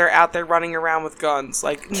later they're out there running around with guns.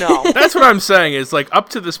 Like, no. That's what I'm saying is, like, up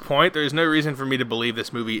to this point, there's no reason for me to believe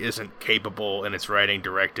this movie isn't capable in its writing,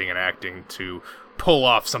 directing, and acting to pull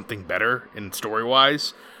off something better in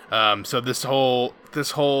story-wise. So this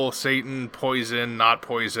whole Satan, poison, not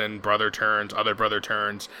poison, brother turns, other brother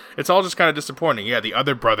turns, it's all just kind of disappointing. Yeah, the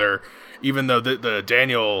other brother, even though the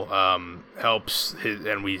Daniel helps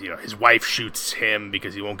his wife shoots him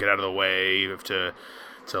because he won't get out of the way. You have to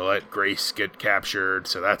let Grace get captured.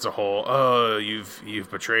 So that's a whole,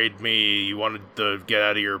 you've betrayed me. You wanted to get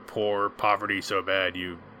out of your poverty so bad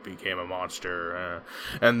you became a monster.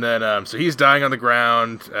 And then so he's dying on the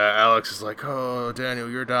ground. Alex is like, oh, Daniel,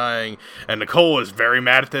 you're dying. And Nicole is very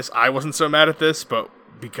mad at this. I wasn't so mad at this, but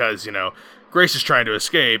because, Grace is trying to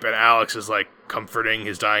escape, and Alex is like comforting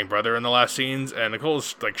his dying brother in the last scenes, and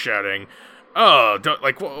Nicole's like shouting, oh,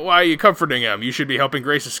 why are you comforting him? You should be helping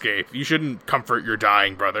Grace escape. You shouldn't comfort your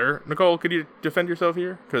dying brother. Nicole, could you defend yourself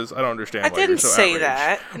here? Because I don't understand why you're so outraged. I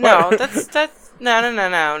didn't say that. No, that's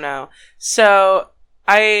no. So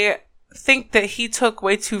I think that he took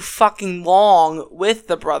way too fucking long with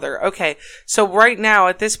the brother. Okay, so right now,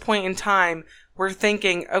 at this point in time, we're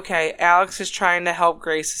thinking, okay, Alex is trying to help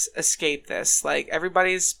Grace escape this. Like,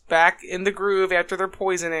 everybody's back in the groove after their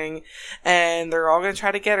poisoning, and they're all going to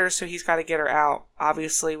try to get her, so he's got to get her out,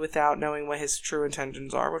 obviously, without knowing what his true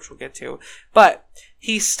intentions are, which we'll get to. But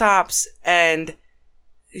he stops, and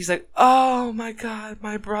he's like, oh my god,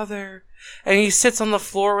 my brother. And he sits on the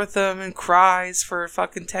floor with them and cries for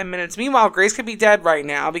fucking 10 minutes. Meanwhile, Grace could be dead right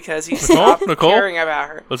now because he's stopped caring about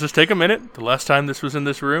her. Let's just take a minute. The last time this was in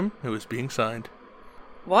this room, it was being signed.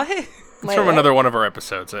 What? It's from another one of our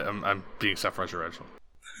episodes. I'm being self-referential.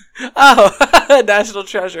 Oh, National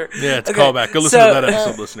Treasure. Yeah, it's a callback. Go listen to that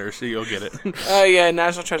episode, listeners, so you'll get it. Oh yeah,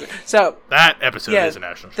 National Treasure. So that episode is a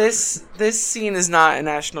National Treasure. This scene is not a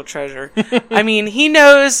National Treasure. I mean, he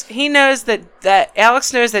knows that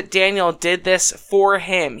Alex knows that Daniel did this for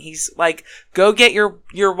him. He's like, go get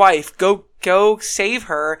your wife, go save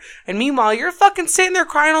her. And meanwhile, you're fucking sitting there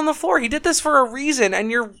crying on the floor. He did this for a reason,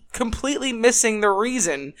 and you're completely missing the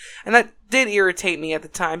reason. And that did irritate me at the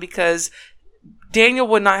time because Daniel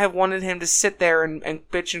would not have wanted him to sit there and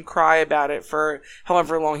bitch and cry about it for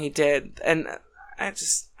however long he did. And I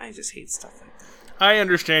just hate stuff like that. I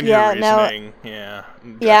understand your reasoning. Yeah,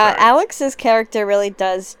 Alex's character really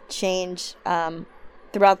does change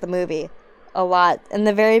throughout the movie a lot. In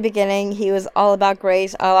the very beginning, he was all about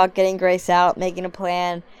Grace, all about getting Grace out, making a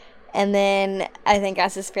plan. And then I think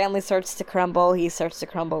as his family starts to crumble, he starts to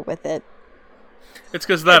crumble with it. It's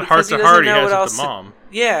because of that heart-to-heart he has with the mom.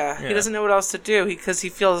 He doesn't know what else to do because he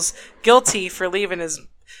feels guilty for leaving his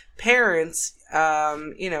parents,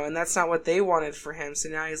 and that's not what they wanted for him. So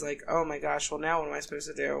now he's like, oh my gosh, well now what am I supposed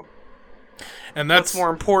to do? And that's what's more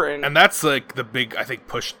important. And that's like the big, I think,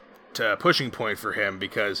 pushing point for him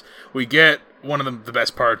because we get one of the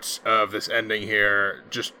best parts of this ending here,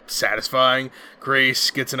 just satisfying. Grace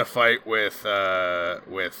gets in a fight with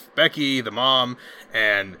Becky, the mom,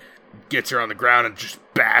 and gets her on the ground and just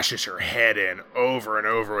bashes her head in over and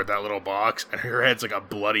over with that little box, and her head's like a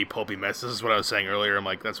bloody, pulpy mess. This is what I was saying earlier. I'm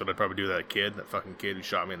like, that's what I'd probably do to that fucking kid who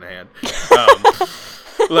shot me in the hand.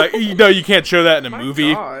 You can't show that in a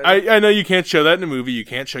movie. I know you can't show that in a movie. You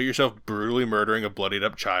can't show yourself brutally murdering a bloodied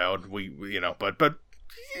up child. But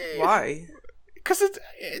why? because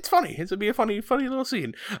it's funny. It'll be a funny little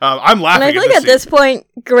scene. I'm laughing. And I feel like at this point,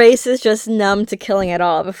 Grace is just numb to killing it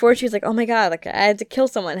all. Before she's like, "Oh my god, like I had to kill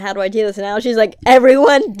someone. How do I do this?" And now she's like,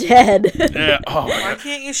 "Everyone dead." Yeah. Oh my Why god.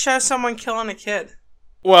 can't you show someone killing a kid?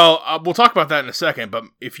 Well, we'll talk about that in a second, but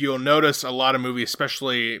if you'll notice, a lot of movies,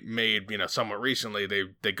 especially made, somewhat recently,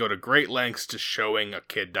 they go to great lengths to showing a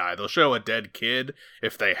kid die. They'll show a dead kid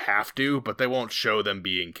if they have to, but they won't show them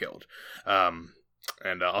being killed.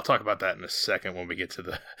 And I'll talk about that in a second when we get to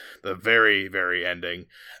the very, very ending.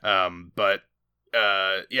 So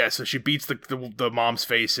she beats the mom's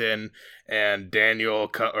face in, and not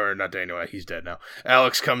Daniel, he's dead now.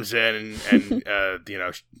 Alex comes in and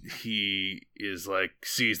he is like,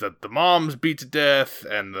 sees that the mom's beat to death,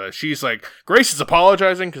 and she's like, Grace is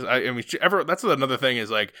apologizing, because that's another thing is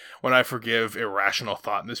like, when I forgive irrational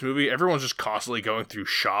thought in this movie, everyone's just constantly going through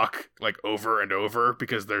shock, like over and over,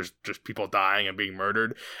 because there's just people dying and being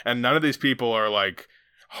murdered, and none of these people are like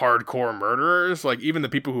hardcore murderers. Like, even the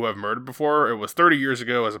people who have murdered before, it was 30 years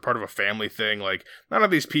ago as a part of a family thing. Like, none of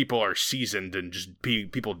these people are seasoned and just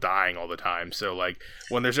people dying all the time. So like,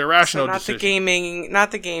 when there's irrational not decisions,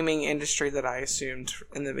 the gaming industry that I assumed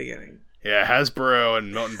in the beginning. Yeah, Hasbro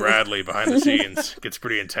and Milton Bradley behind the scenes gets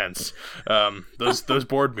pretty intense. Those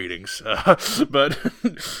board meetings, but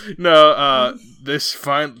no. This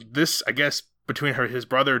I guess, between his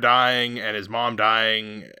brother dying and his mom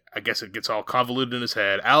dying, I guess it gets all convoluted in his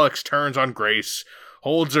head. Alex turns on Grace,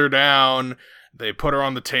 holds her down. They put her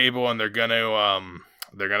on the table, and they're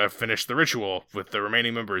gonna finish the ritual with the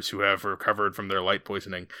remaining members who have recovered from their light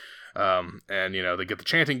poisoning. They get the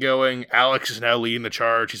chanting going. Alex is now leading the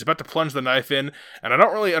charge. He's about to plunge the knife in, and I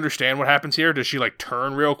don't really understand what happens here. Does she like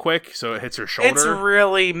turn real quick so it hits her shoulder? It's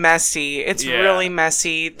really messy. Really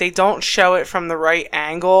messy. They don't show it from the right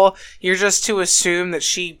angle. You're just to assume that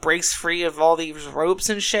she breaks free of all these ropes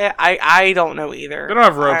and shit. I don't know either. They don't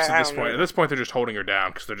have ropes at this point. At this point, they're just holding her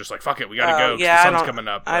down because they're just like, fuck it, we gotta go because the sun's coming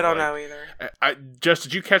up. I don't know either.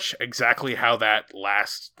 Did you catch exactly how that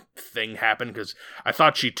last thing happened? Because I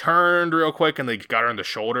thought she turned real quick and they got her in the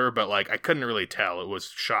shoulder, but like I couldn't really tell. It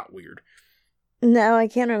was shot weird. No, I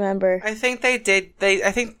can't remember. I think they did.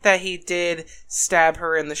 I think that he did stab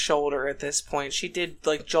her in the shoulder at this point. She did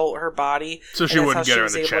like jolt her body, so she wouldn't get her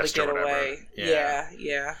in the chest or whatever.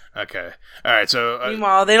 Yeah. Okay. All right. So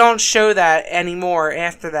meanwhile, they don't show that anymore.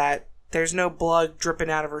 After that, there's no blood dripping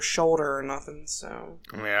out of her shoulder or nothing. So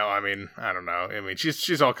yeah, I mean, I don't know. I mean,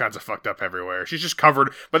 she's all kinds of fucked up everywhere. She's just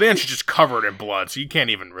covered. By the end, she's just covered in blood, so you can't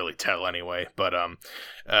even really tell anyway. But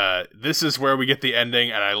this is where we get the ending,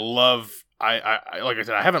 and I love. I like I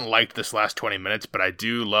said, I haven't liked this last 20 minutes, but I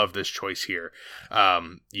do love this choice here.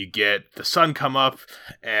 You get the sun come up,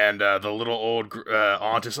 and the little old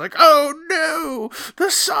aunt is like, "Oh no, the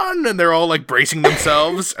sun!" And they're all like bracing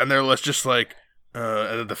themselves, and they're just like,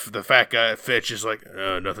 and the fat guy Fitch is like,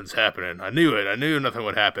 nothing's happening. I knew it. I knew nothing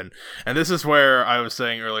would happen. And this is where I was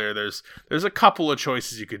saying earlier, there's a couple of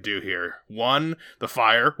choices you could do here. One, the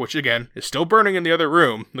fire, which again is still burning in the other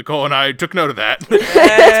room. Nicole and I took note of that.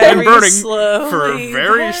 It's been burning for a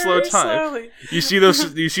very slow time. Slowly. You see those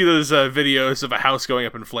videos of a house going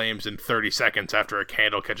up in flames in 30 seconds after a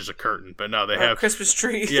candle catches a curtain. But no, they have Christmas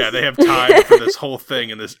tree. Yeah, they have time for this whole thing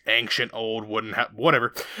in this ancient old wooden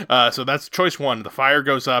whatever. So that's choice one. The fire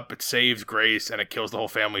goes up, it saves Grace, and it kills the whole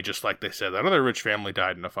family, just like they said. That other rich family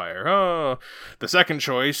died in a fire. Oh. The second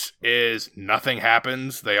choice is nothing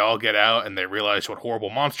happens. They all get out, and they realize what horrible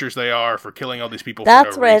monsters they are for killing all these people for no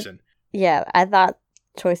reason. Yeah, I thought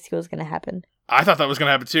choice two was going to happen. I thought that was going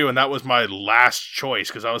to happen too, and that was my last choice,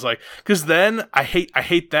 because I was like, because then I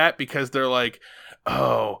hate that, because they're like,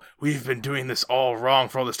 oh, we've been doing this all wrong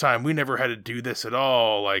for all this time. We never had to do this at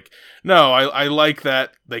all. Like, no, I like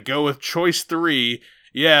that they go with choice 3.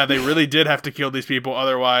 Yeah, they really did have to kill these people.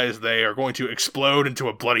 Otherwise, they are going to explode into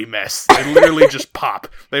a bloody mess. They literally just pop.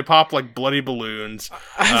 They pop like bloody balloons.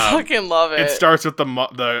 I fucking love it. It starts with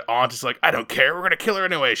the aunt is like, I don't care. We're going to kill her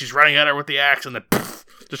anyway. She's running at her with the axe, and then poof,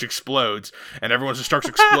 just explodes, and everyone just starts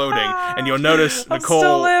exploding. And you'll notice Nicole. I'm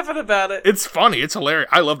still laughing about it. It's funny. It's hilarious.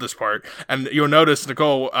 I love this part. And you'll notice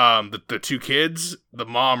Nicole, the two kids, the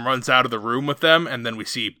mom runs out of the room with them, and then we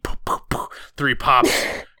see 3 pops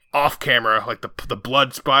off camera, like the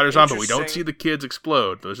blood splatters on, but we don't see the kids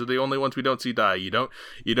explode. Those are the only ones we don't see die. You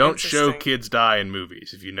don't show kids die in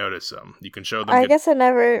movies. If you notice them, you can show them. I guess I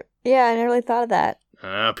never really thought of that.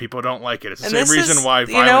 People don't like it. It's the same reason why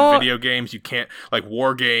violent video games, you can't, like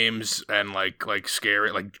war games and like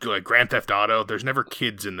scary, like Grand Theft Auto, there's never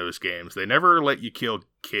kids in those games. They never let you kill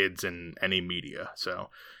kids in any media. So,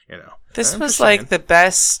 you know. This was like the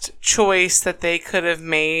best choice that they could have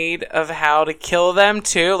made of how to kill them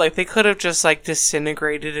too. Like they could have just like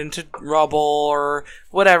disintegrated into rubble or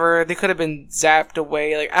whatever. They could have been zapped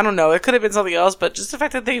away. Like I don't know. It could have been something else, but just the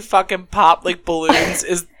fact that they fucking pop like balloons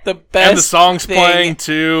is the best. And the song's playing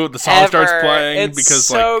too. The song starts playing it's because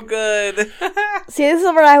so good. See, this is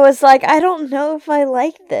where I was like, I don't know if I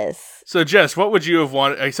like this. So Jess, what would you have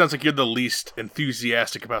wanted? It sounds like you're the least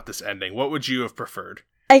enthusiastic about this ending. What would you have preferred?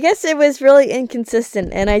 I guess it was really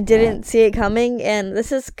inconsistent, and I didn't see it coming, and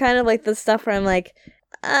this is kind of like the stuff where I'm like,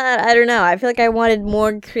 I don't know, I feel like I wanted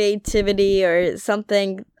more creativity or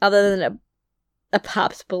something other than a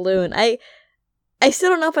pops balloon. I still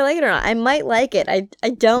don't know if I like it or not. I might like it. I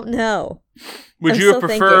don't know. Would you have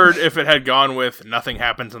preferred if it had gone with nothing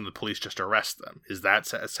happens and the police just arrest them? Is that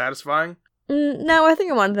satisfying? No, I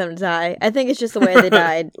think I wanted them to die. I think it's just the way they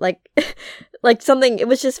died. Like something, it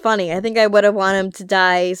was just funny. I think I would have wanted them to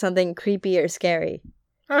die something creepy or scary.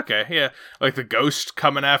 Okay, yeah. Like the ghost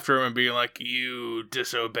coming after him and being like, you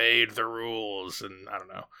disobeyed the rules, and I don't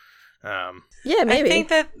know. Yeah, maybe. I think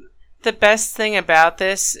that the best thing about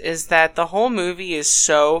this is that the whole movie is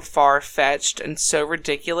so far-fetched and so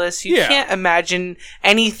ridiculous. You can't imagine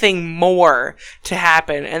anything more to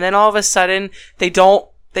happen. And then all of a sudden,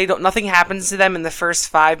 nothing happens to them in the first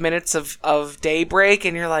 5 minutes of daybreak,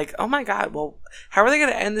 and you're like, oh my god, well, how are they going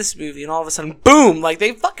to end this movie? And all of a sudden, boom, like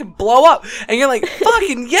they fucking blow up, and you're like,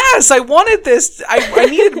 fucking yes, I wanted this. I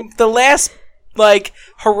needed the last like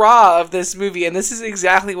hurrah of this movie, and this is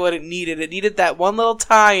exactly what it needed. It needed that one little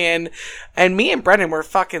tie-in, and me and Brendan were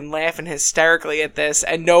fucking laughing hysterically at this,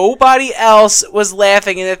 and nobody else was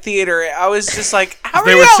laughing in the theater. I was just like, how are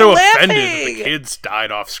you not laughing? They were so offended that the kids died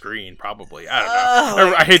off screen, probably. I don't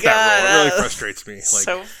know. I hate that rule. It really frustrates me.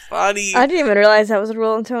 So funny. I didn't even realize that was a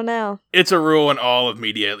rule until now. It's a rule in all of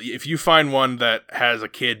media. If you find one that has a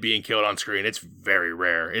kid being killed on screen, it's very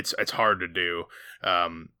rare. It's hard to do.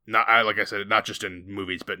 Like I said, not just in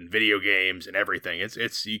movies, but in video games and everything.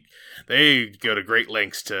 They go to great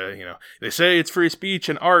lengths to, you know, they say it's free speech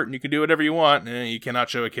and art and you can do whatever you want. And you cannot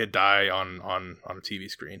show a kid die on a TV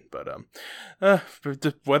screen. But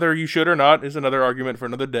whether you should or not is another argument for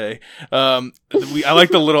another day. I like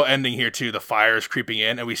the little ending here too. The fire is creeping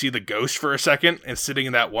in and we see the ghost for a second and sitting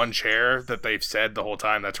in that one chair that they've said the whole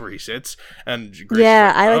time that's where he sits. And Grace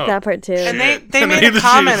I like that part too. And they made a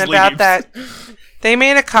comment about that. They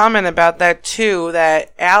made a comment about that too,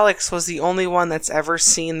 that Alex was the only one that's ever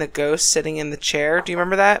seen the ghost sitting in the chair. Do you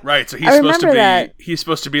remember that? Right, so he's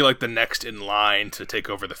supposed to be like the next in line to take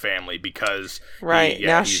over the family because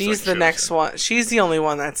now she's like the next one. She's the only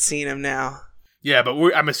one that's seen him now. Yeah, but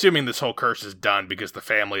I'm assuming this whole curse is done because the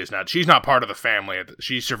family is not. She's not part of the family.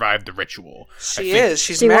 She survived the ritual. She is.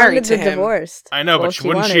 She's married to him. Divorced. I know, but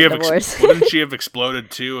wouldn't she have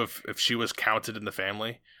exploded too if she was counted in the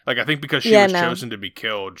family? Like I think because she was chosen to be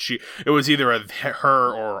killed, it was either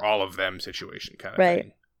her or all of them situation kind of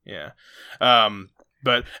thing. Yeah.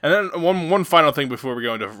 But and then one final thing before we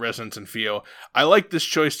go into resonance and feel, I like this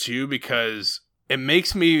choice too because it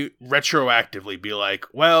makes me retroactively be like,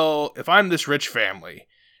 well, if I'm this rich family,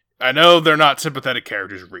 I know they're not sympathetic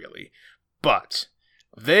characters really, but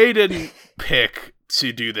they didn't pick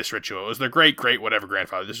to do this ritual. It was their great whatever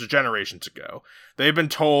grandfather. This was generations ago. They've been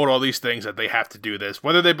told all these things that they have to do this.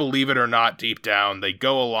 Whether they believe it or not deep down, they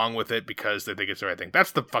go along with it because they think it's the right thing.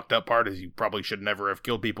 That's the fucked up part, is you probably should never have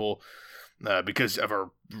killed people because of a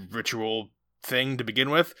ritual thing to begin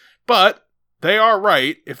with. But they are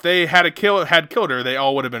right. If they had killed her, they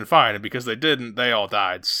all would have been fine. And because they didn't, they all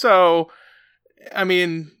died. So, I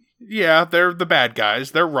mean, yeah, they're the bad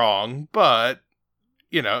guys. They're wrong. But,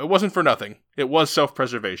 you know, it wasn't for nothing. It was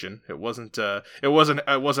self-preservation. It wasn't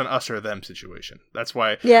us or them situation. That's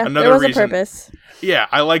why. Yeah, there was a purpose. Yeah,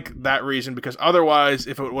 I like that reason because otherwise,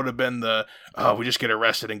 if it would have been we just get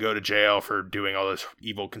arrested and go to jail for doing all this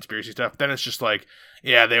evil conspiracy stuff, then it's just like,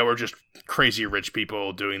 yeah, they were just crazy rich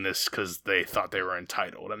people doing this because they thought they were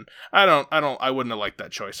entitled. And I wouldn't have liked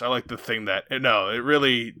that choice. I like the thing that they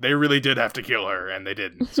really did have to kill her and they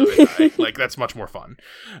didn't, so they died. Like that's much more fun.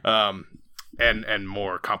 And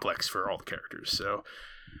more complex for all the characters. So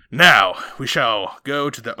now we shall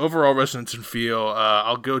go to the overall resonance and feel.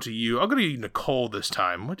 I'll go to you, Nicole, this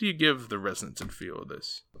time. What do you give the resonance and feel of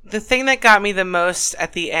this? The thing that got me the most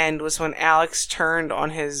at the end was when Alex turned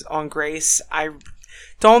on Grace. I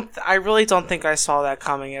really don't think I saw that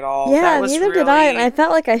coming at all. Yeah, neither did I, and I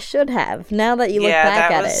felt like I should have. Now that you look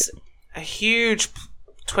back at it, a huge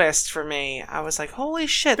twist for me. I was like, "Holy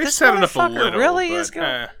shit! They this set it up a motherfucker little, really is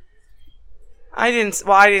going." I didn't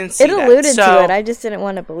see it alluded that, to it. I just didn't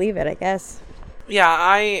want to believe it, I guess. Yeah,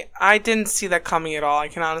 I didn't see that coming at all. I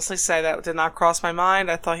can honestly say that did not cross my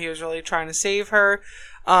mind. I thought he was really trying to save her.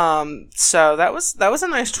 So that was a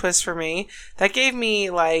nice twist for me. That gave me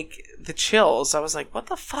like the chills. I was like, what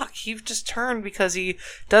the fuck? He just turned because he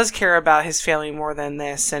does care about his family more than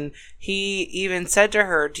this. And he even said to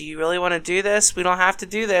her, do you really want to do this? We don't have to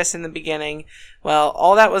do this in the beginning. Well,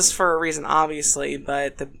 all that was for a reason, obviously,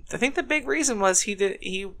 but I think the big reason was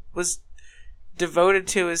he was devoted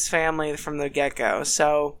to his family from the get-go.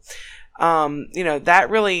 So, that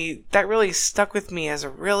really stuck with me as a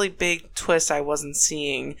really big twist I wasn't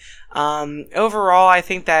seeing. Overall, I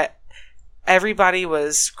think that everybody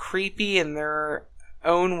was creepy in their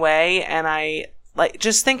own way, and I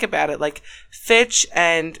just think about it, like Fitch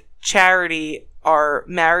and Charity are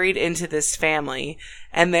married into this family,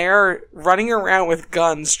 and they're running around with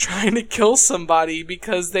guns trying to kill somebody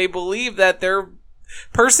because they believe that their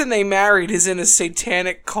person they married is in a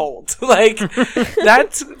satanic cult. Like,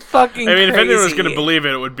 that's fucking crazy. If anyone was going to believe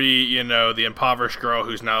it, it would be, the impoverished girl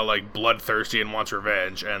who's now, like, bloodthirsty and wants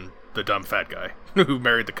revenge, and the dumb fat guy who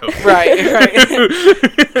married the coach. Right.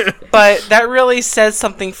 But that really says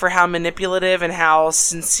something for how manipulative and how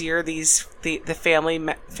sincere the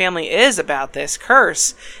family is about this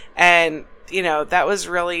curse. And, that was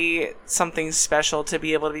really something special to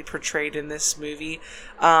be able to be portrayed in this movie.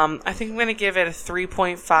 I think I'm going to give it a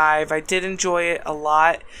 3.5. I did enjoy it a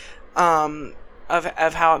lot.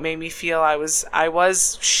 Of how it made me feel. I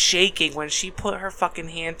was shaking when she put her fucking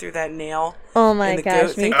hand through that nail. Oh my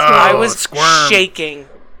gosh, me too. I was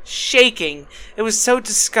shaking. It was so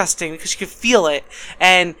disgusting because you could feel it.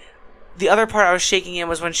 And the other part I was shaking in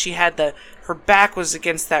was when she had her back was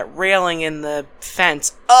against that railing in the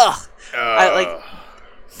fence. Ugh.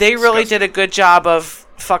 They really did a good job of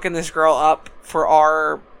fucking this girl up for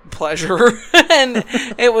our pleasure, and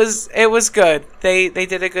it was good. They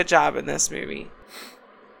did a good job in this movie.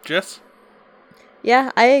 Jess?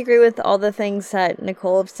 Yeah, I agree with all the things that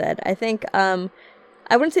Nicole said. I think I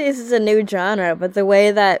wouldn't say this is a new genre, but the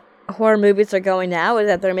way that horror movies are going now is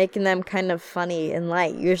that they're making them kind of funny and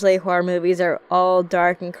light. Usually horror movies are all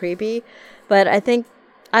dark and creepy, but I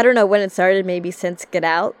don't know when it started, maybe since Get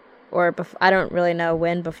Out, or I don't really know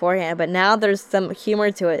when beforehand, but now there's some humor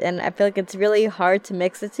to it, and I feel like it's really hard to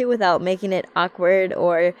mix the two without making it awkward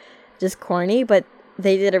or just corny, but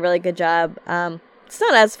they did a really good job. It's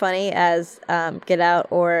not as funny as Get Out,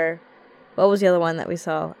 or what was the other one that we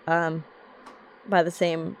saw by the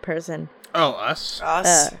same person? Oh, Us.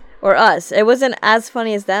 Or Us. It wasn't as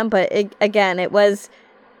funny as them, but it was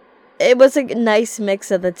a nice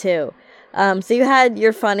mix of the two. So you had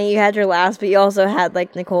your funny, you had your laughs, but you also had,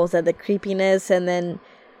 like Nicole said, the creepiness, and then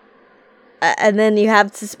you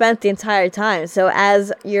have suspense the entire time. So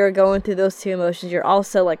as you're going through those two emotions, you're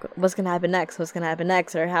also like, what's going to happen next? What's going to happen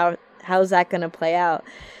next? Or how's that going to play out?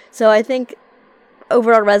 So I think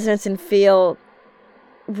overall resonance and feel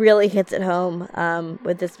really hits it home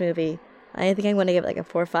with this movie. I think I'm going to give it like a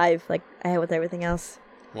 4 or 5, like I had with everything else.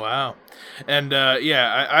 Wow. And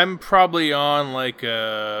I'm probably on like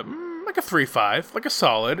a 3.5, like a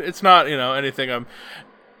solid. It's not, anything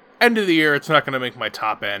end of the year, it's not going to make my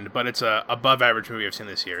top end, but it's a above average movie I've seen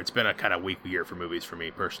this year. It's been a kind of weak year for movies for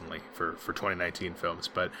me personally for 2019 films,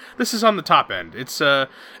 but this is on the top end. It's a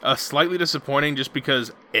slightly disappointing just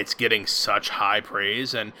because it's getting such high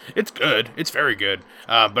praise, and it's good. It's very good,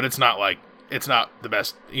 but it's not the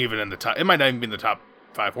best even in the top. It might not even be in the top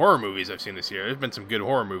 5 horror movies I've seen this year. There's been some good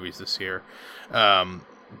horror movies this year.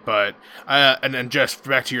 But and then just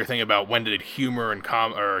back to your thing about when did humor and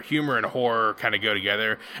horror kind of go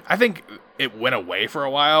together? I think it went away for a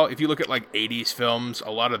while. If you look at like 80s films, a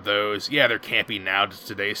lot of those, they're campy now to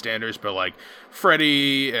today's standards, but like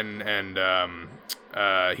Freddy and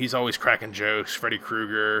he's always cracking jokes. Freddy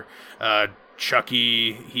Krueger,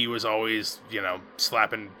 Chucky, he was always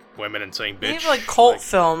slapping women and saying bitch. They have like cult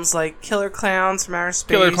films like Killer Clowns from Outer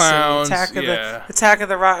Space, Killer Clowns, Attack of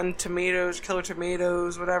the Rotten Tomatoes, Killer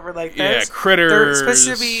Tomatoes, whatever. Like Critters. They're supposed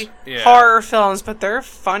to be horror films, but they're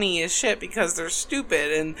funny as shit because they're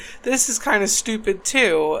stupid. And this is kind of stupid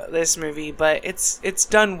too. This movie, but it's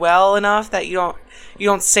done well enough that you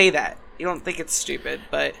don't say that. You don't think it's stupid,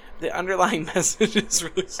 but the underlying message is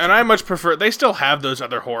really stupid. And I much prefer, they still have those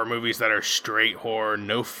other horror movies that are straight horror,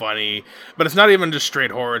 no funny, but it's not even just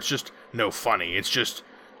straight horror, it's just no funny. It's just,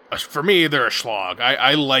 for me, they're a slog.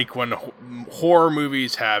 I like when horror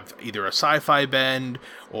movies have either a sci-fi bend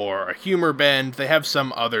or a humor bend. They have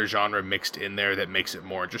some other genre mixed in there that makes it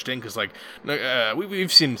more interesting, because like,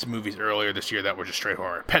 we've seen some movies earlier this year that were just straight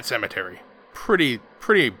horror. Pet Sematary. Pretty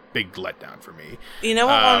big letdown for me. You know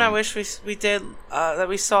what one I wish we did that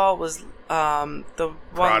we saw was the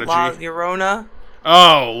one La Llorona.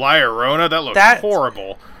 Oh, La Llorona? That looks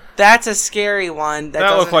horrible. That's a scary one.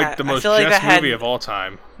 That looked like the most Jess movie of all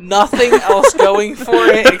time. Nothing else going for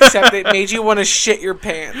it except it made you want to shit your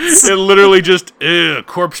pants. It literally just,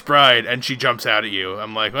 corpse bride, and she jumps out at you.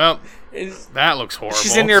 I'm like, well, that looks horrible.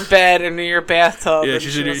 She's in your bed and in your bathtub. Yeah,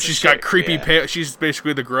 she's got creepy. She's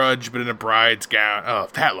basically the Grudge, but in a bride's gown. Oh,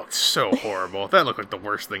 that looks so horrible. That looked like the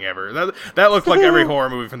worst thing ever. That looked like every horror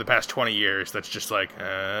movie from the past 20 years. That's just like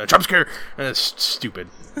jump scare. And it's stupid.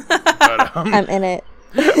 But, I'm in it.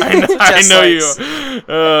 I know you.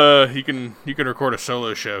 You can record a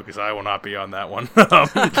solo show because I will not be on that one.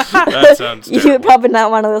 That sounds terrible. You would probably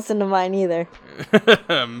not want to listen to mine either.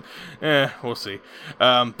 We'll see.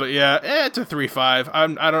 But yeah, it's a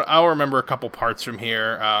 3.5. I'll remember a couple parts from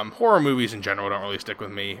here. Horror movies in general don't really stick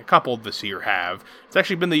with me. A couple this year have. It's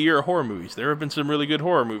actually been the year of horror movies. There have been some really good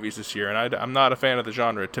horror movies this year, and I'm not a fan of the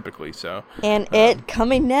genre typically. So. And it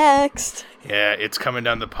coming next. Yeah, it's coming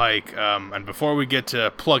down the pike. And before we get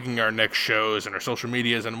to plugging our next shows and our social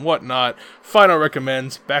medias and whatnot, final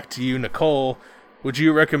recommends. Back to you, Nicole. Would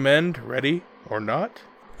you recommend Ready or Not?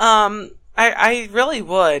 I really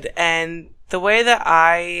would. And the way that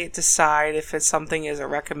I decide if it's something is a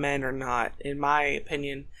recommend or not, in my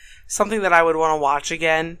opinion, something that I would want to watch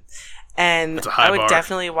again. And that's a high I would bar.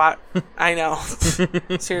 definitely watch. I know.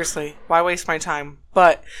 Seriously. Why waste my time?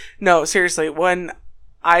 But no, seriously, when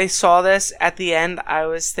I saw this at the end, I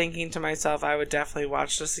was thinking to myself, I would definitely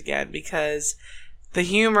watch this again because the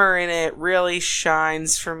humor in it really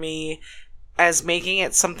shines for me as making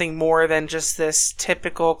it something more than just this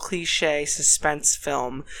typical cliche suspense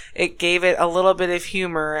film. It gave it a little bit of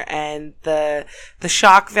humor, and the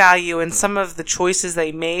shock value and some of the choices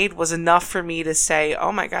they made was enough for me to say,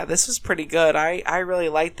 oh my god, this was pretty good. I really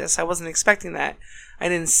liked this. I wasn't expecting that. I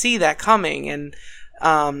didn't see that coming. And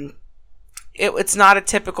it's not a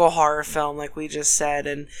typical horror film like we just said.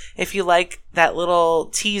 And if you like that little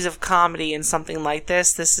tease of comedy in something like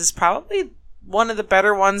this is probably one of the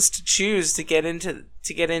better ones to choose to get into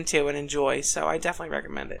and enjoy. So I definitely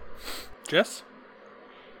recommend it. Jess?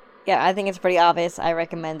 Yeah, I think it's pretty obvious. I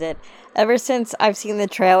recommend it. Ever since I've seen the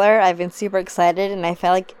trailer, I've been super excited, and I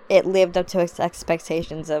felt like it lived up to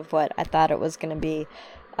expectations of what I thought it was going to be.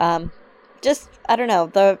 I don't know,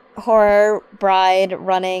 the horror bride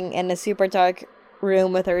running in a super dark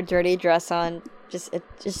room with her dirty dress on, it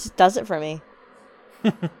just does it for me.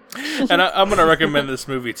 And I'm going to recommend this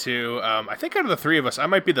movie too. I think out of the three of us, I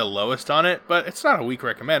might be the lowest on it, but it's not a weak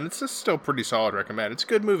recommend. It's just still pretty solid recommend. It's a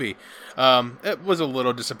good movie. It was a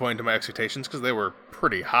little disappointing to my expectations because they were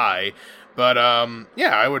pretty high. But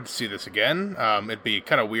yeah, I would see this again. It'd be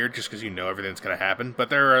kind of weird just because you know everything's going to happen. But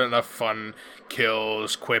there are enough fun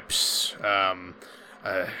kills, quips.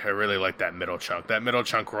 I really like that middle chunk. That middle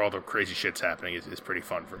chunk where all the crazy shit's happening is pretty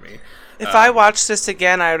fun for me. If I watched this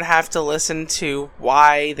again, I would have to listen to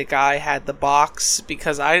why the guy had the box,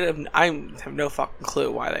 because I have no fucking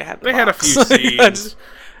clue why they had the box. They had a few scenes.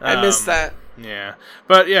 I missed that. Yeah.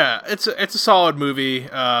 But yeah, it's a solid movie.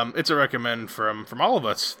 It's a recommend from all of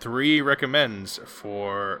us. 3 recommends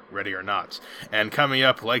for Ready or Not. And coming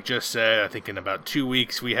up, like Jess said, I think in about 2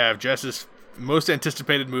 weeks, we have Jess's most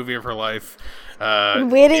anticipated movie of her life.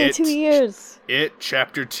 Waiting 2 years. It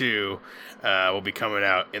Chapter 2 will be coming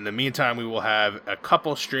out. In the meantime, we will have a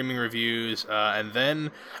couple streaming reviews, and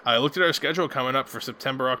then I looked at our schedule coming up for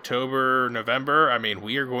September, October, November. I mean,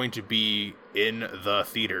 we are going to be in the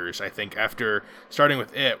theaters. I think after starting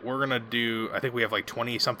with it, we're going to do, I think we have like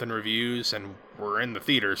 20-something reviews, and we're in the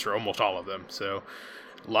theaters for almost all of them. So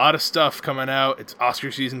a lot of stuff coming out. It's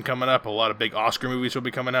Oscar season coming up. A lot of big Oscar movies will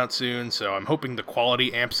be coming out soon, so I'm hoping the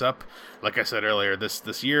quality amps up. Like I said earlier,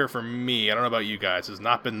 this year for me, I don't know about you guys, has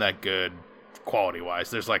not been that good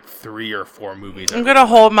quality-wise. There's like 3 or 4 movies. I'm going to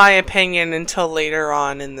hold my opinion until later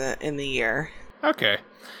on in the year. Okay.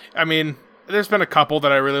 I mean, there's been a couple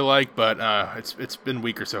that I really like, but it's been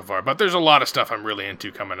weaker so far. But there's a lot of stuff I'm really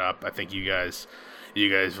into coming up. I think you guys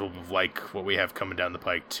will like what we have coming down the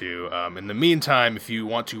pike too. In the meantime, if you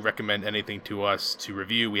want to recommend anything to us to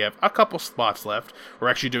review, we have a couple spots left. We're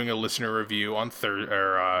actually doing a listener review on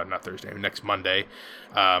next Monday.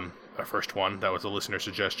 Our first one, that was a listener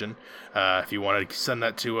suggestion. If you want to send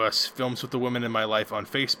that to us, Films with the Women in My Life on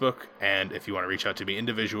Facebook. And if you want to reach out to me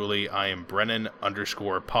individually, I am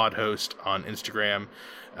Brennan_podhost on Instagram.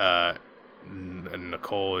 And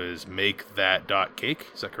Nicole is makethat.cake.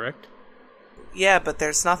 Is that correct? Yeah, but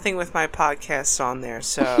there's nothing with my podcasts on there,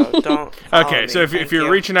 so don't. Okay, so if you're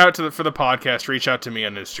reaching out for the podcast, reach out to me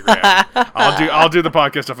on Instagram. I'll do the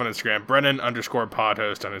podcast stuff on Instagram.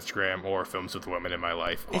 Brennan_podhost on Instagram, or Films with Women in My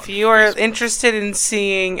Life. If you are interested in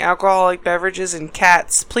seeing alcoholic beverages and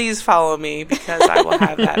cats, please follow me because I will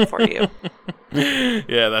have that for you.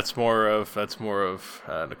 Yeah, that's more of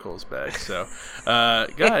Nicole's bag. So,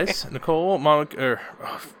 guys, Nicole, Monica,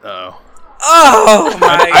 Oh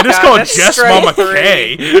my god! I just called Jess Mama 3.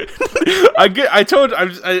 K.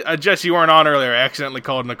 Jess, you weren't on earlier. I accidentally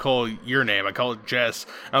called Nicole your name. I called Jess.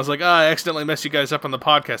 I was like, I accidentally mess you guys up on the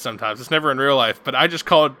podcast sometimes. It's never in real life, but I just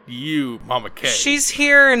called you Mama K. She's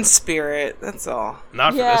here in spirit. That's all.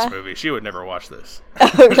 Not for this movie. She would never watch this.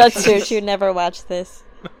 Oh, that's true. She would never watch this.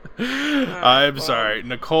 I'm sorry.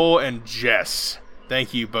 Nicole and Jess,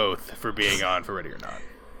 thank you both for being on for Ready or Not.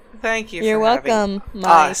 Thank you. You're for welcome,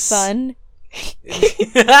 my us. son.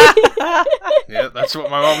 Yeah, that's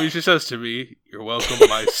what my mom usually says to me. You're welcome,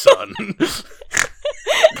 my son.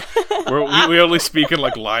 we only speak in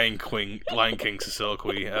like Lion King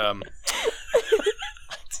soliloquy.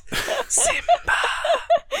 Simba.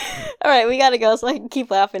 All right, we gotta go so I can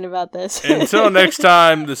keep laughing about this. Until next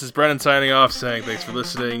time, this is Brennan signing off, saying thanks for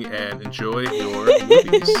listening and enjoy your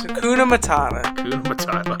movies. Hakuna Matata. Hakuna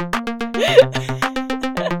Matata.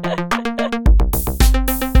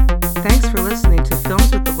 Thanks for listening to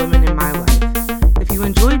Films with the Women in My Life. If you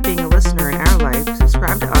enjoyed being a listener in our life,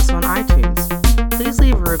 subscribe to us on iTunes. Please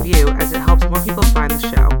leave a review as it helps more people find the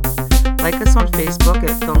show. Like us on Facebook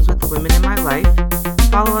at Films with the Women in My Life.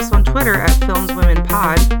 Follow us on Twitter at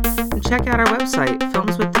FilmsWomenPod. And check out our website,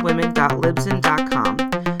 filmswiththewomen.libsyn.com.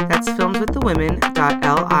 That's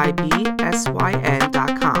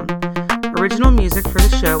filmswiththewomen.libsyn.com. Original music for the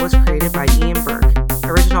show was created by Ian Burke.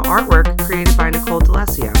 Original artwork created by Nicole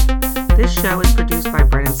D'Alessio. This show is produced by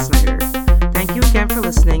Brennan Snyder.